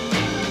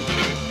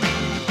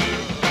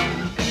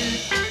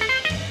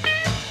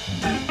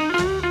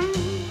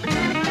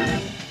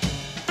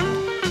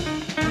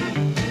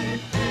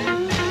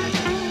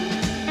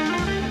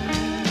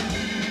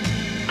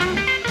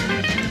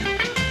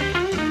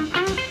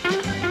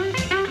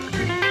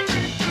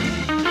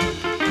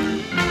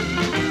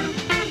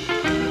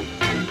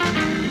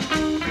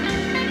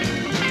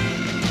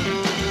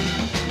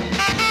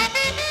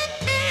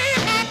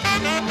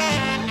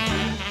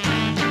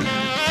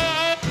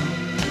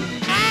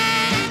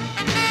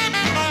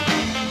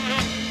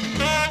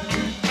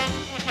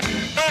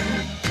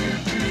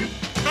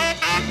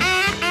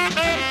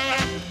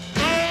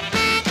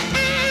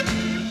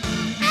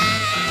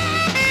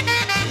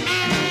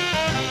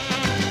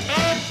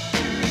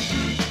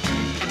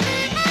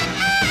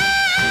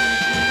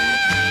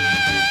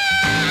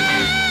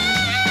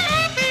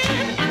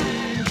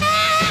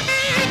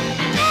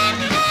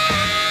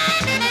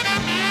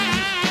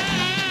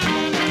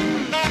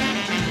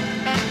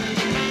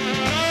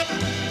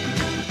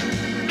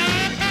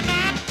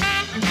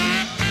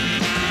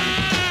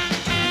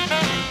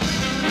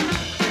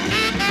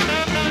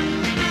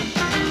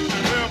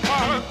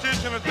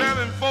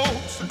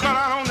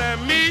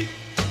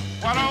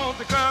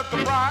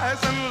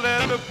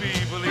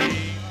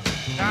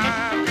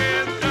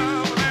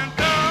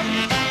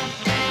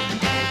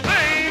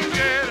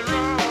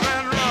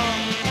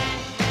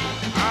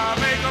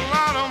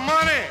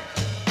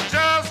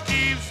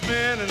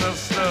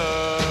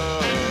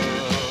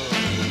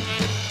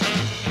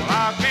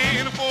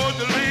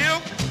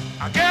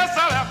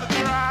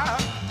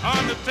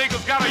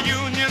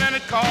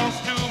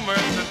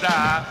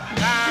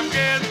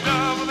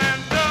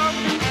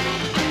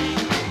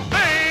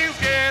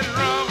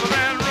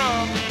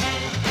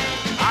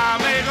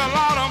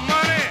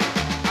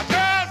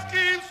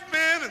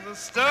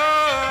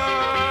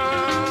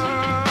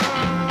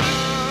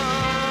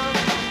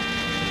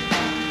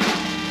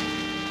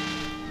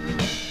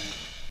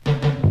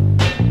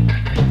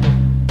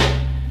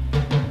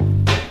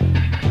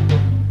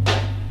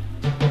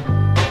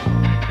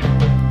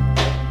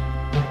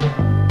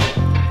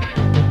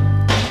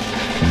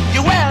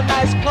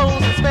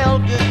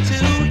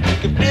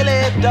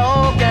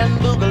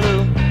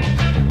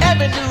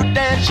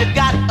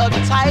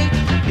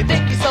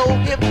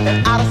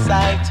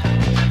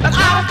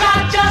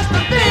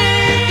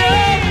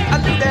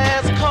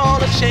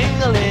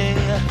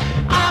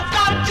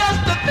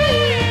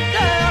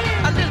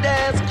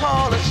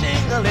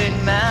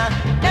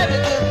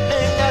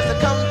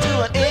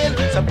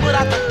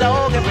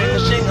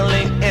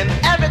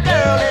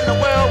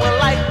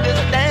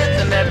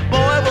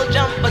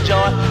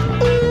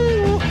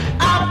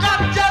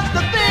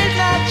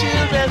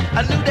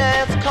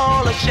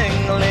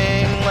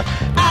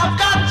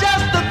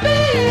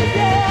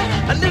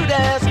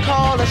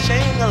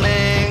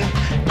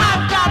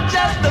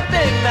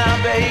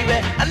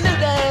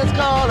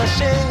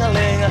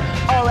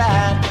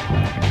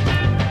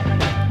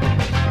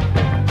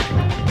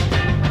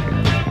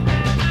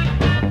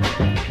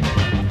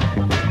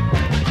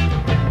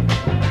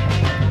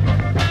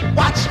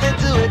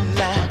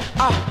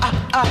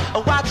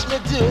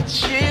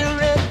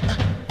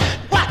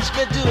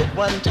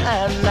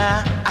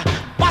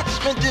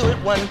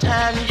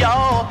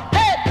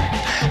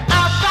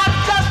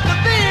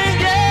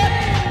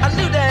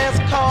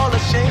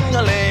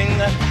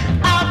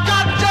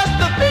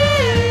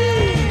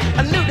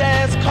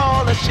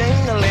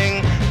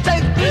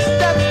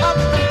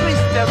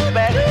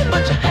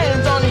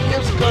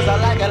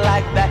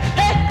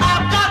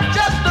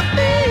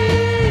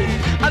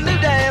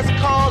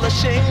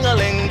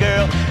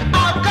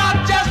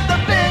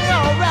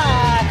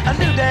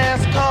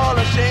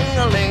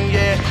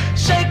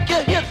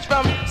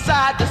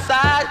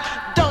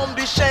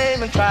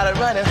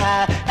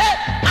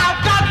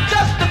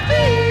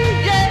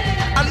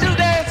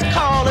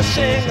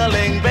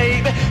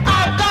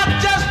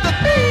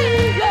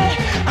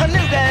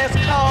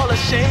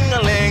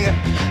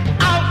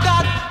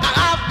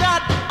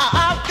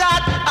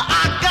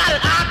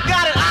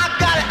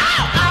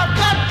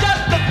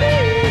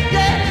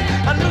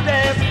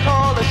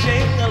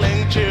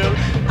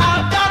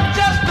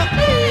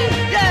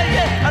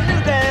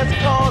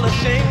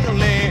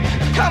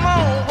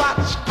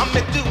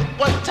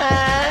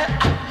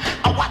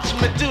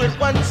 do it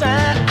one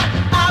time.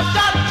 I've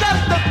got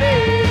just the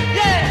thing,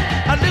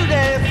 yeah, a new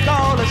dance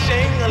called a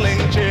shingling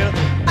chill.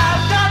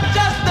 I've got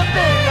just the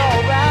thing,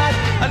 alright,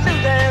 a new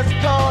dance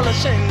called a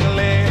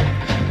shingling.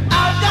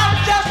 I've got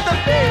just the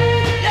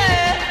thing,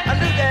 yeah, a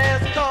new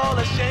dance called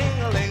a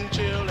shingling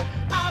chill.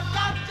 I've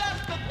got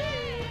just the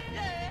thing,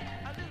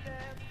 yeah, a new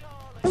dance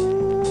called a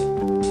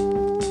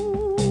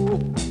Ooh,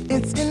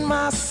 it's in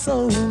my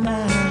soul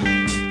now,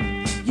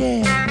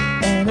 yeah,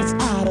 and it's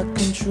out of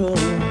control.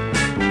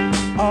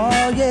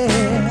 Oh yeah,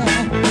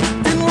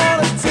 didn't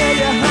wanna tell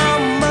you how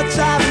much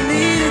I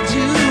needed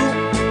you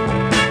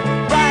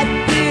right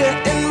here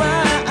in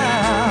my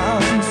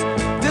arms.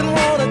 Didn't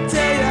wanna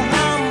tell you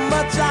how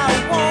much I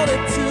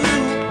wanted to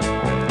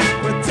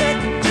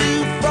protect you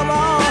from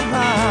all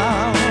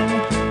harm,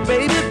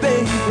 baby,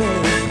 baby.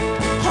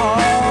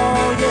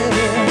 Oh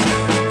yeah,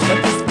 but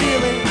this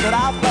feeling that I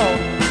thought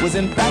was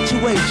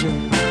infatuation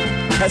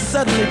has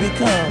suddenly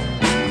become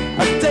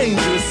a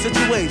dangerous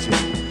situation.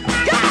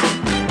 Yeah!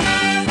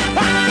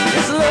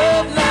 It's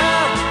love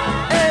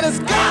now, and it's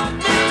got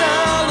me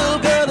now, little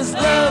girl, it's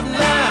love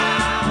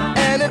now,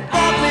 and it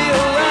brought me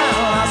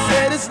around. I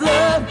said it's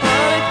love,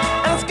 honey,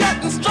 and it's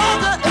getting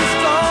stronger and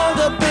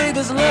stronger, baby,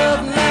 it's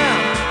love now.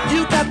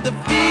 You got to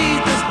feed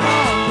this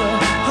hunger,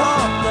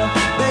 hunger,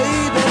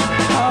 baby,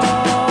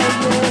 oh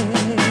yeah.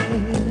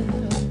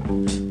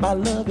 My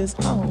love is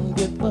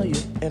hungry for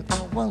you, and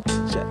I want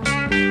you.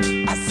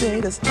 I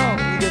said it's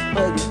hungry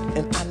for you,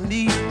 and I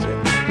need you.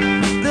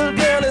 Little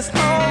girl is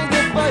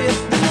hungry for you.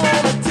 Didn't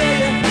wanna tell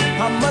you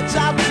how much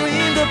I've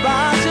dreamed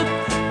about you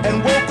and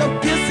woke up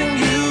kissing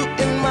you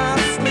in my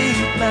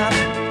sleep now.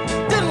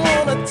 Didn't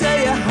wanna tell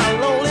you how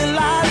lonely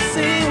life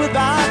seems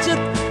without you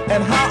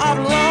and how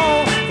I've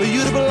longed for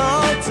you to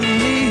belong to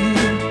me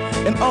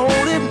and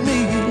only me.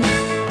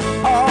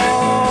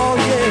 Oh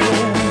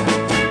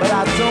yeah, but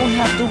I don't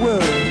have to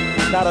worry,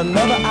 not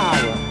another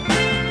hour,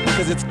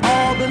 'cause it's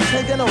all been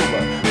taken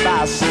over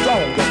by a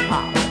stronger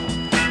power.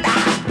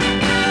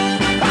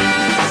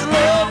 It's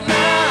love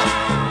now,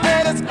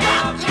 and it's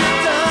got me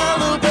down,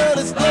 little girl,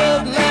 it's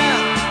love now,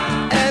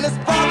 and it's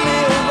brought me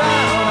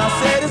around. I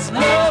said it's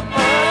love,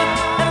 honey,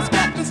 and it's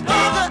getting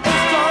stronger and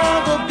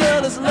stronger,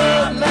 girl, it's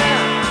love now.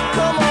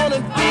 Come on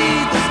and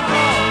feed this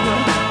hunger,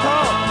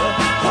 hunger,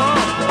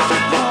 hunger,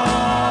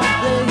 oh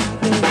baby.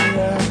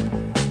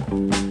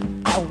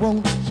 I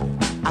want you,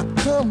 I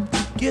come to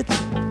get you,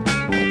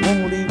 I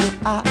won't leave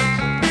without you,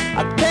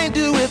 I can't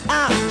do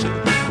without you.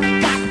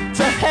 Got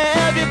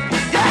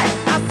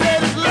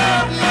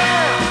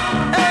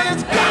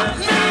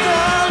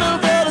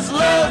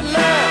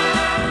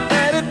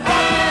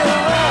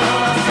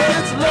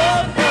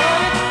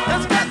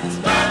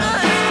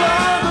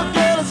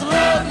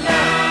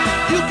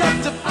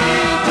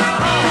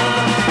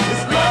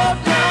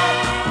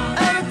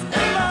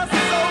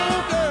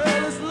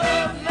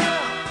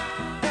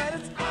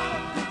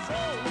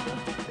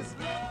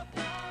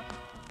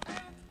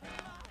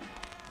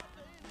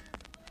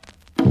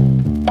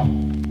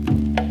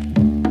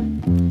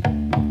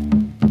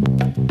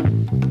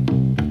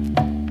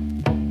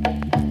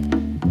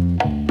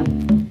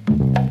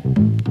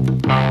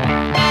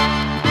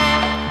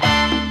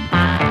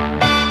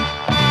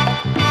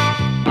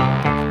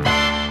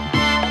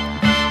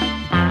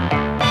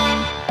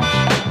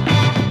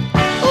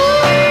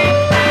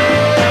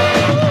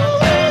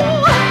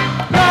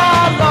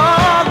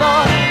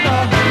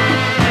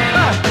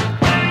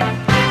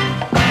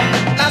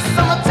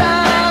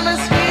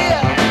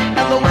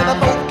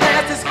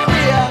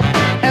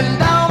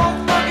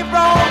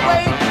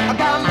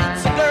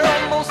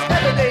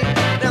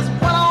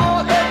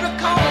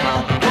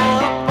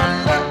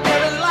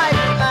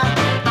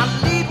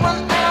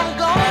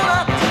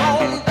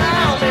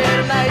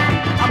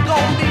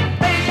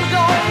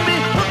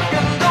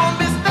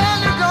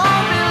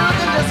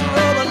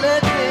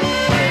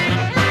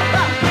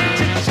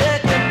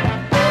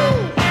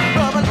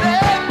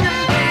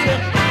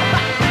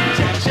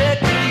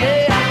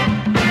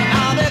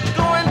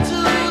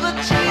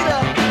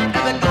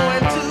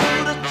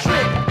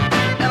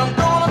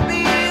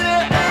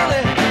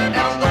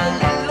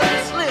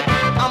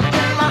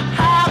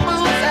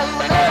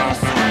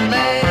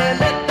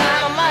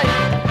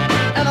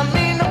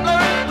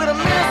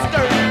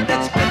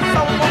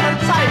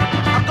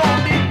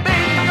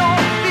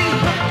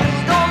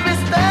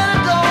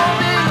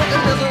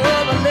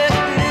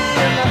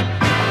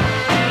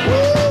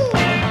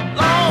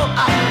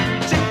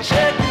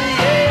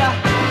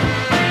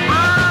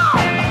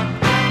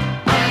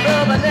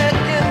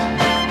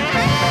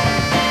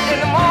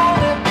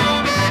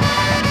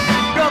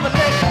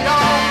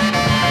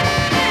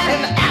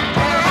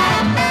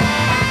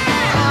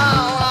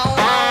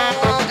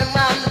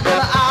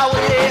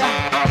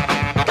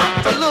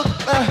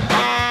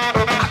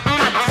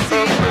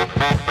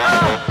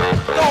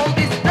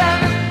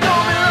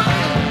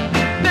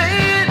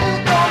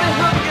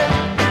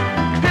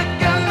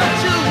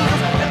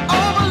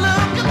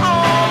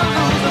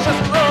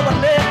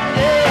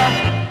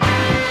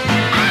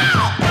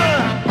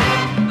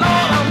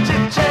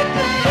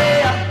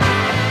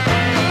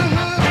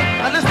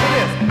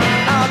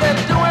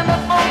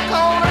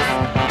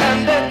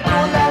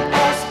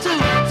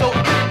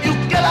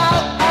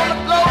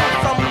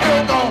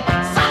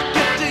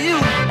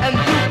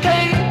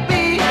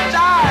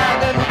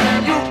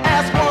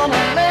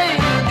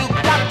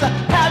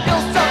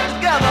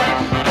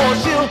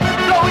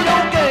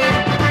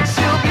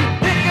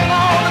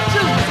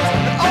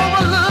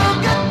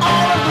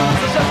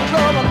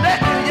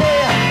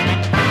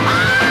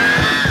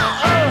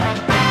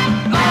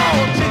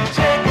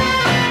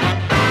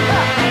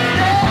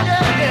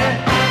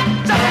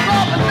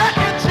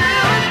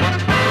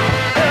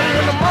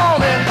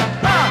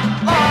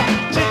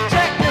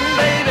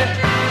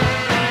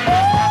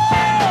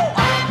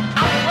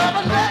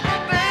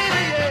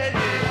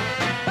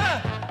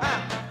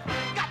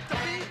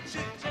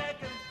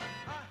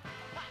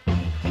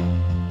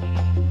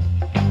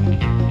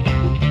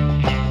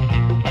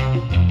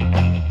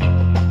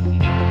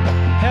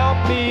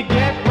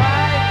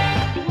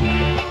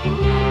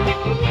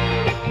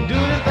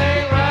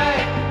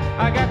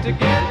to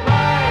get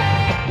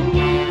right. Ooh,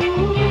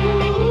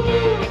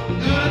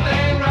 do the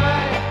thing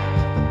right.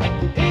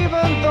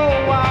 Even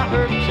though I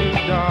hurt you,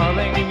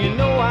 darling, you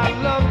know I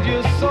loved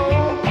you so.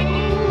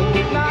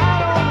 Now I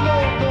don't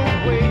know the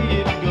way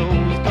it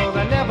goes, 'cause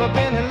I've never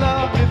been in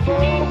love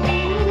before.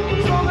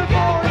 So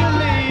before you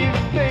leave,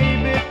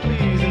 baby,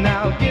 please,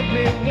 now give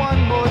me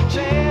one more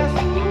chance.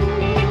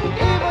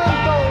 Even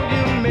though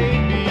you may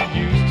be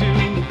used to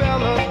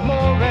fellas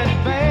more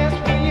advanced,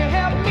 will you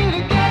help me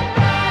to get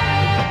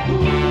right?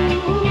 Ooh,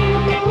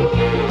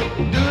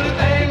 do the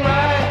thing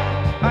right.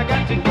 I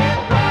got to get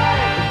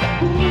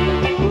right. Ooh,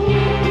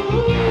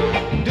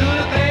 do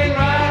the thing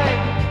right.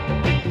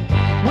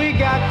 We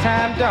got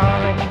time,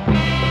 darling,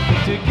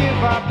 to give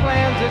our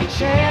plans a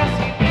chance.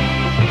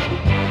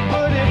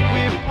 But if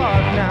we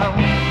part now,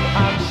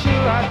 I'm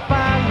sure I'd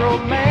find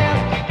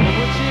romance.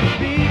 Would she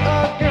be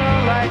a girl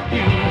like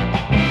you?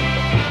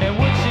 And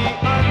would she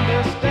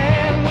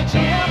understand? Would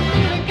she help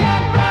me to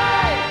get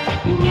right?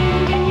 Ooh,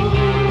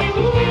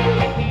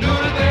 do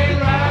the thing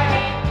right.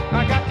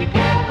 I got to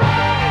get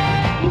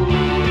right. Ooh,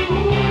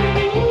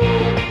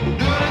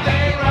 do the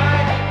thing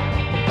right.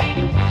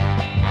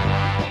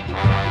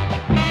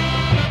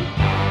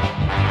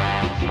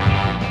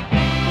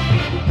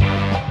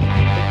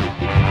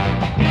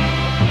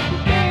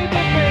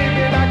 Baby,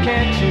 baby, now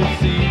can't you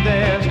see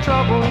there's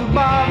trouble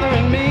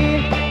bothering me?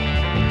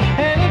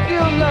 And if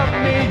you love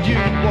me,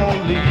 you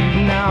won't leave.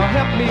 Now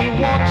help me,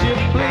 won't you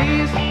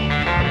please?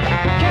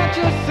 Can't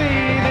you see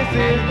this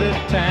is the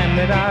time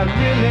that I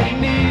really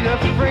need a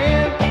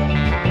friend?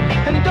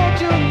 And don't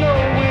you know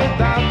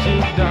without you,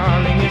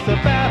 darling, it's a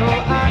battle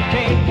I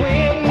can't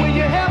win. Will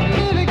you help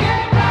me to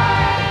get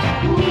right?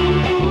 Ooh,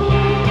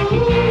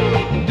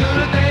 do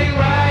the thing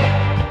right.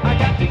 I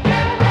got to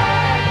get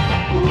right.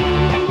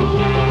 Ooh,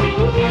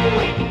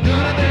 do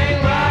the thing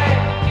right.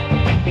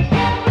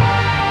 Get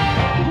right.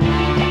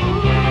 Ooh,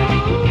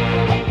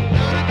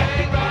 do the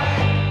thing right.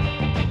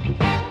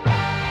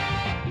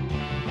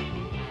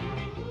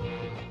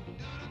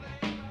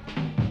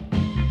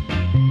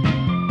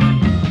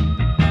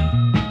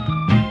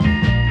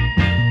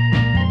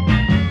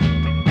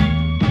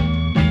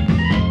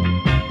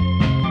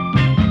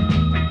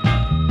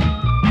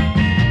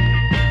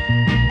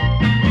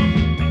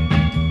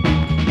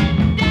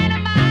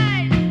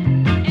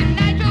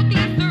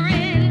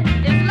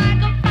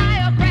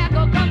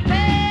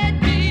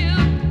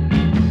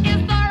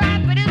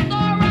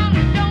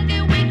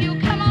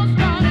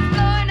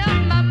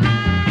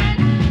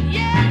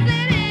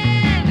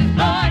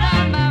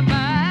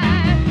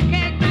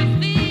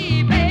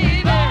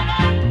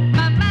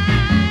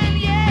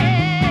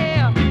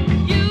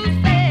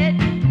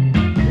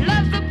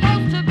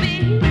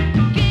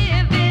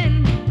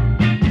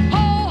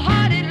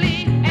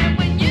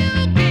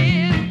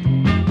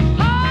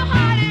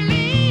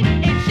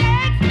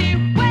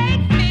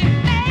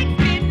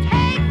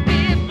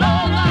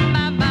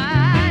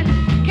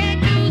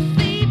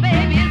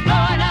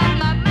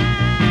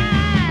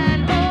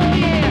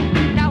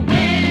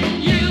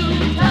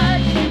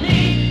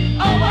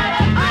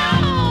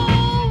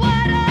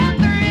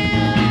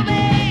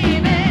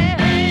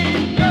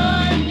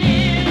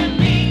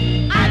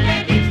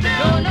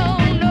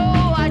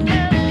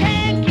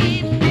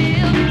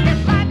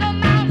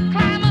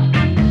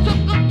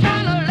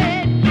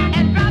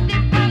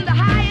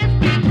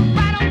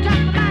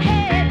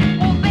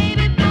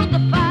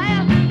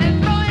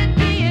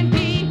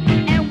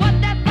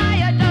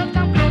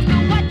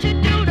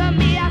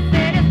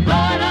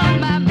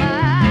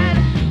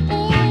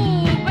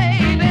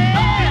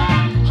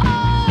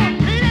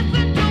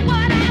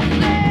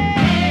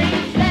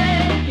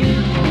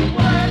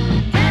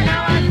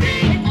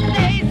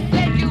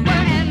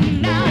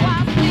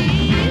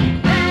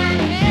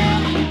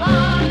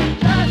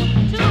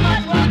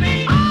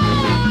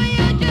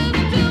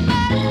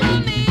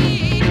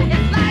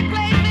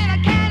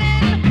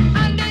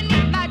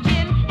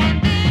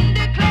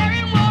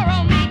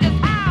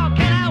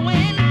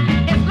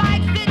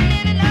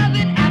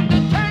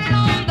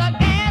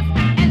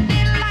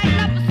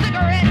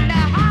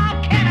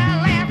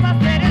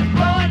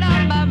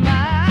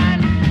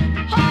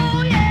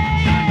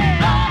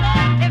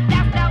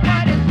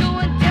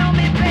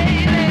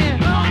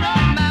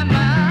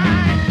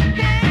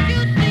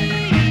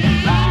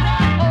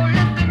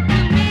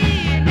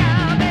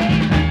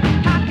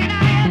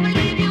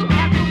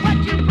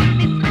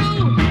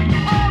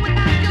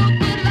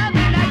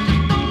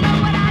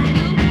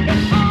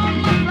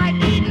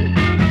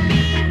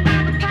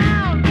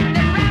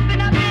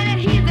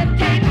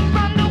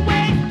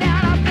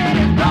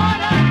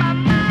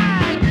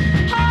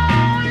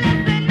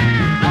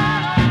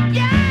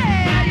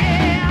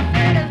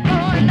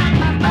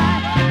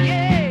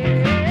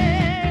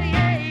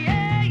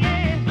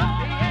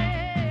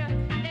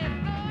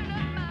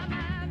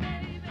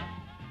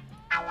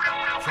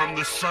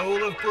 the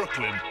soul of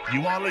Brooklyn,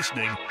 you are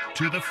listening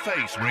to The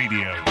Face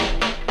Radio.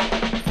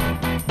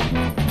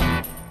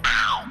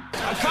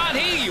 I can't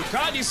hear you.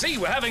 Can't you see?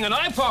 We're having an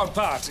iPod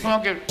party.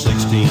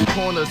 Funky16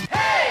 Corners.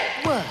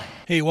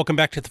 Hey, Hey, welcome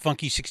back to the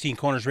Funky 16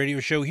 Corners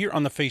radio show here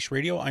on the Face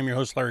Radio. I'm your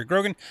host, Larry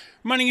Grogan,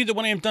 reminding you that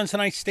when I am done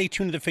tonight, stay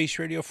tuned to the Face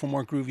Radio for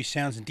more groovy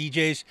sounds and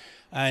DJs.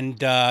 And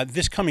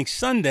this coming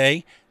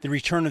Sunday, the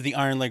return of the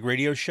Iron Leg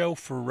radio show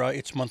for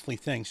its monthly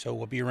thing. So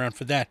we'll be around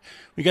for that.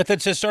 We got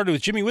that set started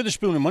with Jimmy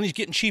Witherspoon and Money's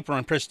Getting Cheaper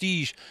on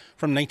Prestige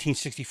from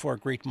 1964.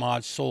 Great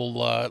mod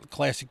soul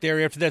classic there.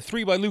 After that,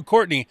 3 by Lou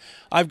Courtney.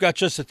 I've Got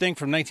Just a Thing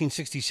from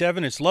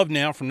 1967. It's Love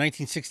Now from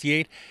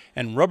 1968.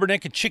 And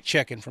Rubberneck and Chick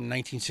Checkin' from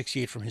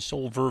 1968 from his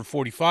Soul Verve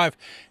 45.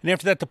 And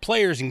after that, The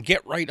Players and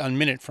Get Right on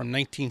Minute from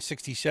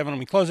 1967. And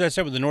we close that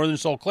set with the Northern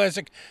Soul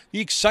classic,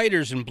 The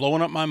Exciters and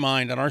Blowing Up My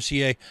Mind on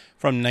RCA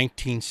from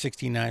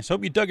 1969. So I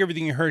hope you dug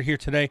everything you heard here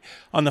today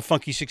on the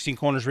Funky 16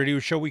 Corners radio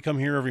show. We come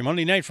here every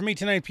Monday night from 8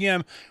 to 9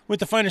 p.m. with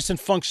the finest in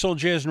funk, soul,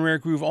 jazz, and rare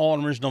groove, all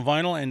on original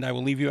vinyl. And I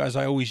will leave you, as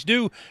I always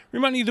do,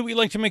 reminding you that we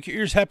like to make your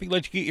ears happy,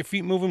 like to get your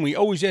feet moving. We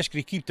always ask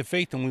you to keep the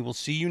faith, and we will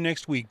see you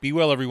next week. Be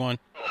well, everyone.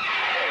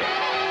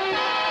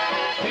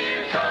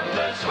 Here come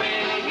the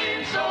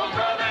swinging soul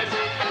brothers.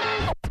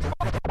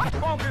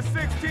 Funky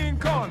 16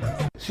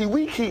 Corners. See,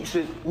 we keeps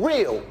it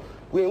real.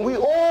 We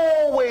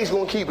always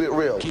gonna keep it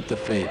real. Keep the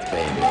faith,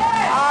 baby.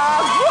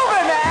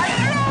 Groovy, man.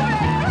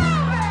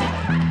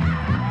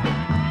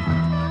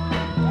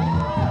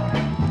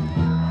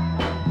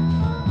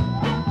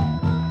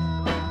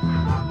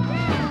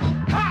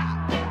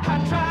 I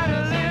tried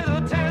a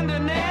little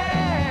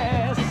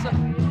tenderness,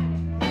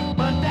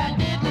 but that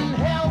didn't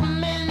help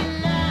me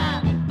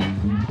now.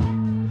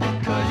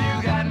 'Cause you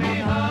got me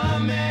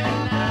humming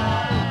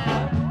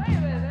now.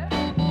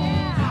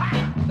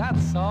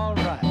 That's all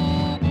right.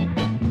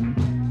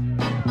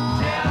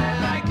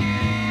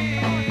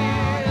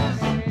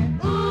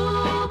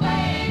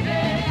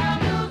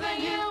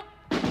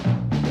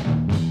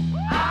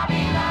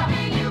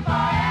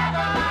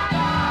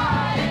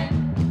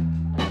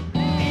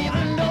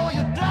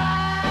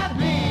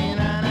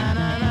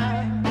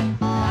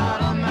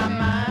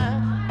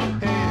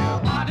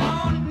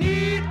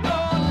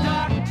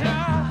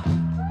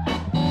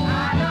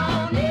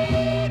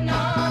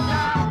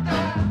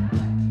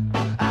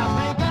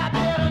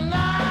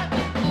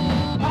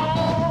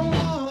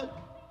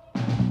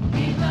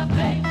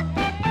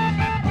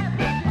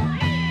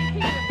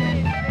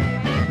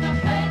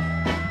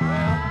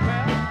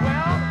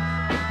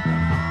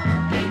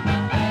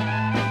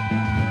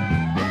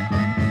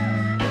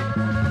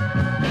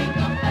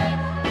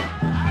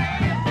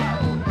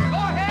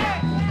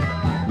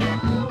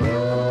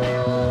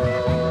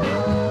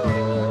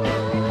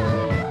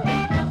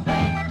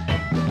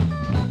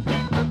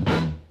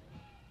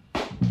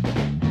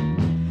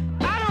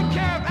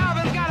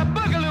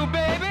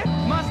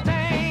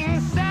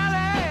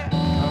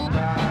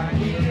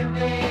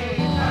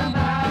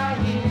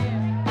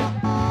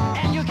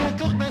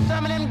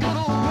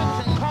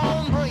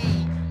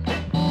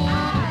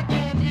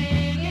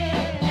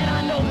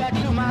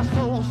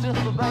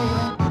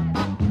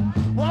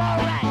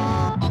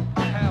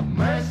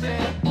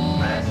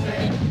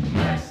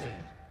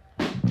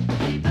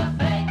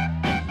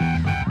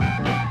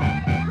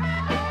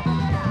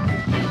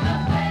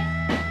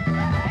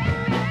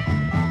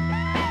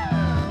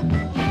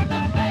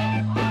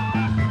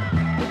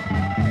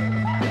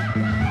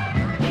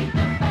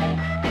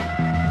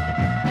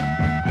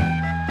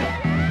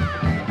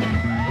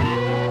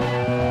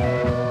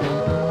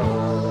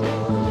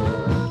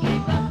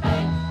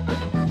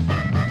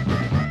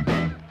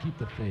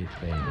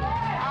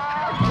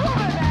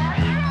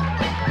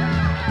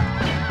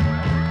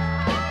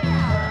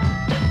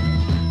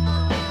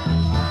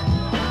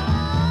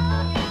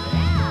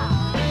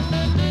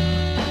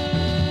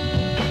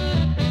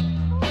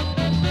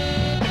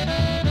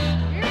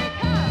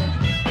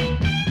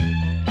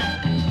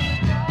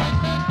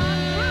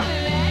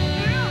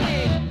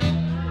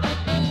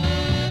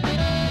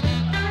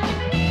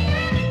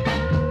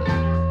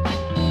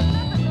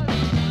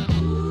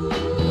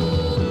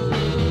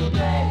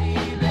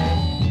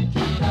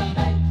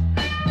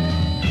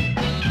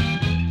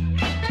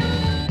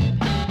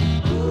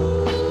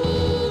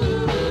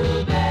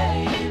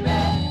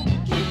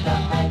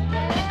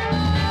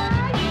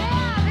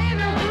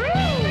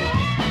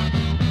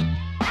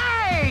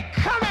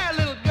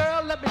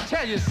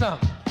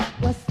 Something.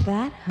 What's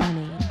that,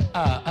 honey?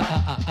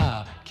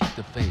 Keep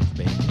the faith,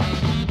 baby.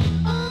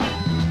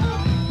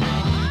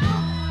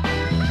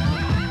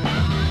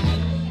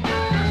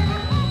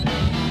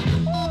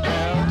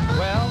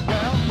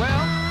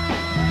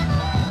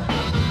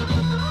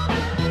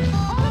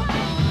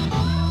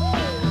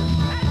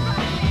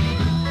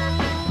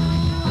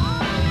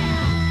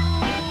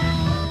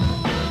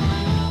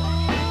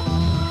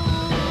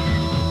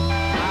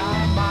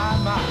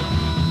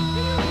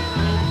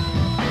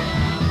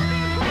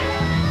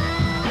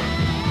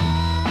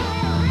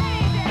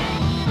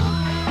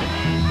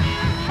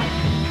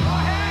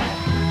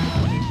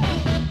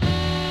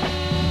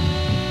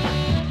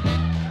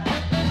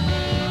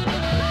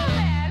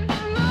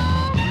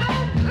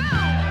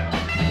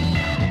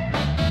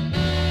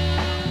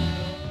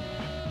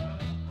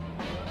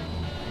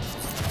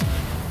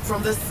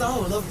 From the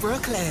soul of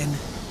Brooklyn,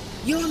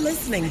 You're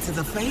listening to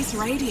The Face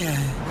Radio.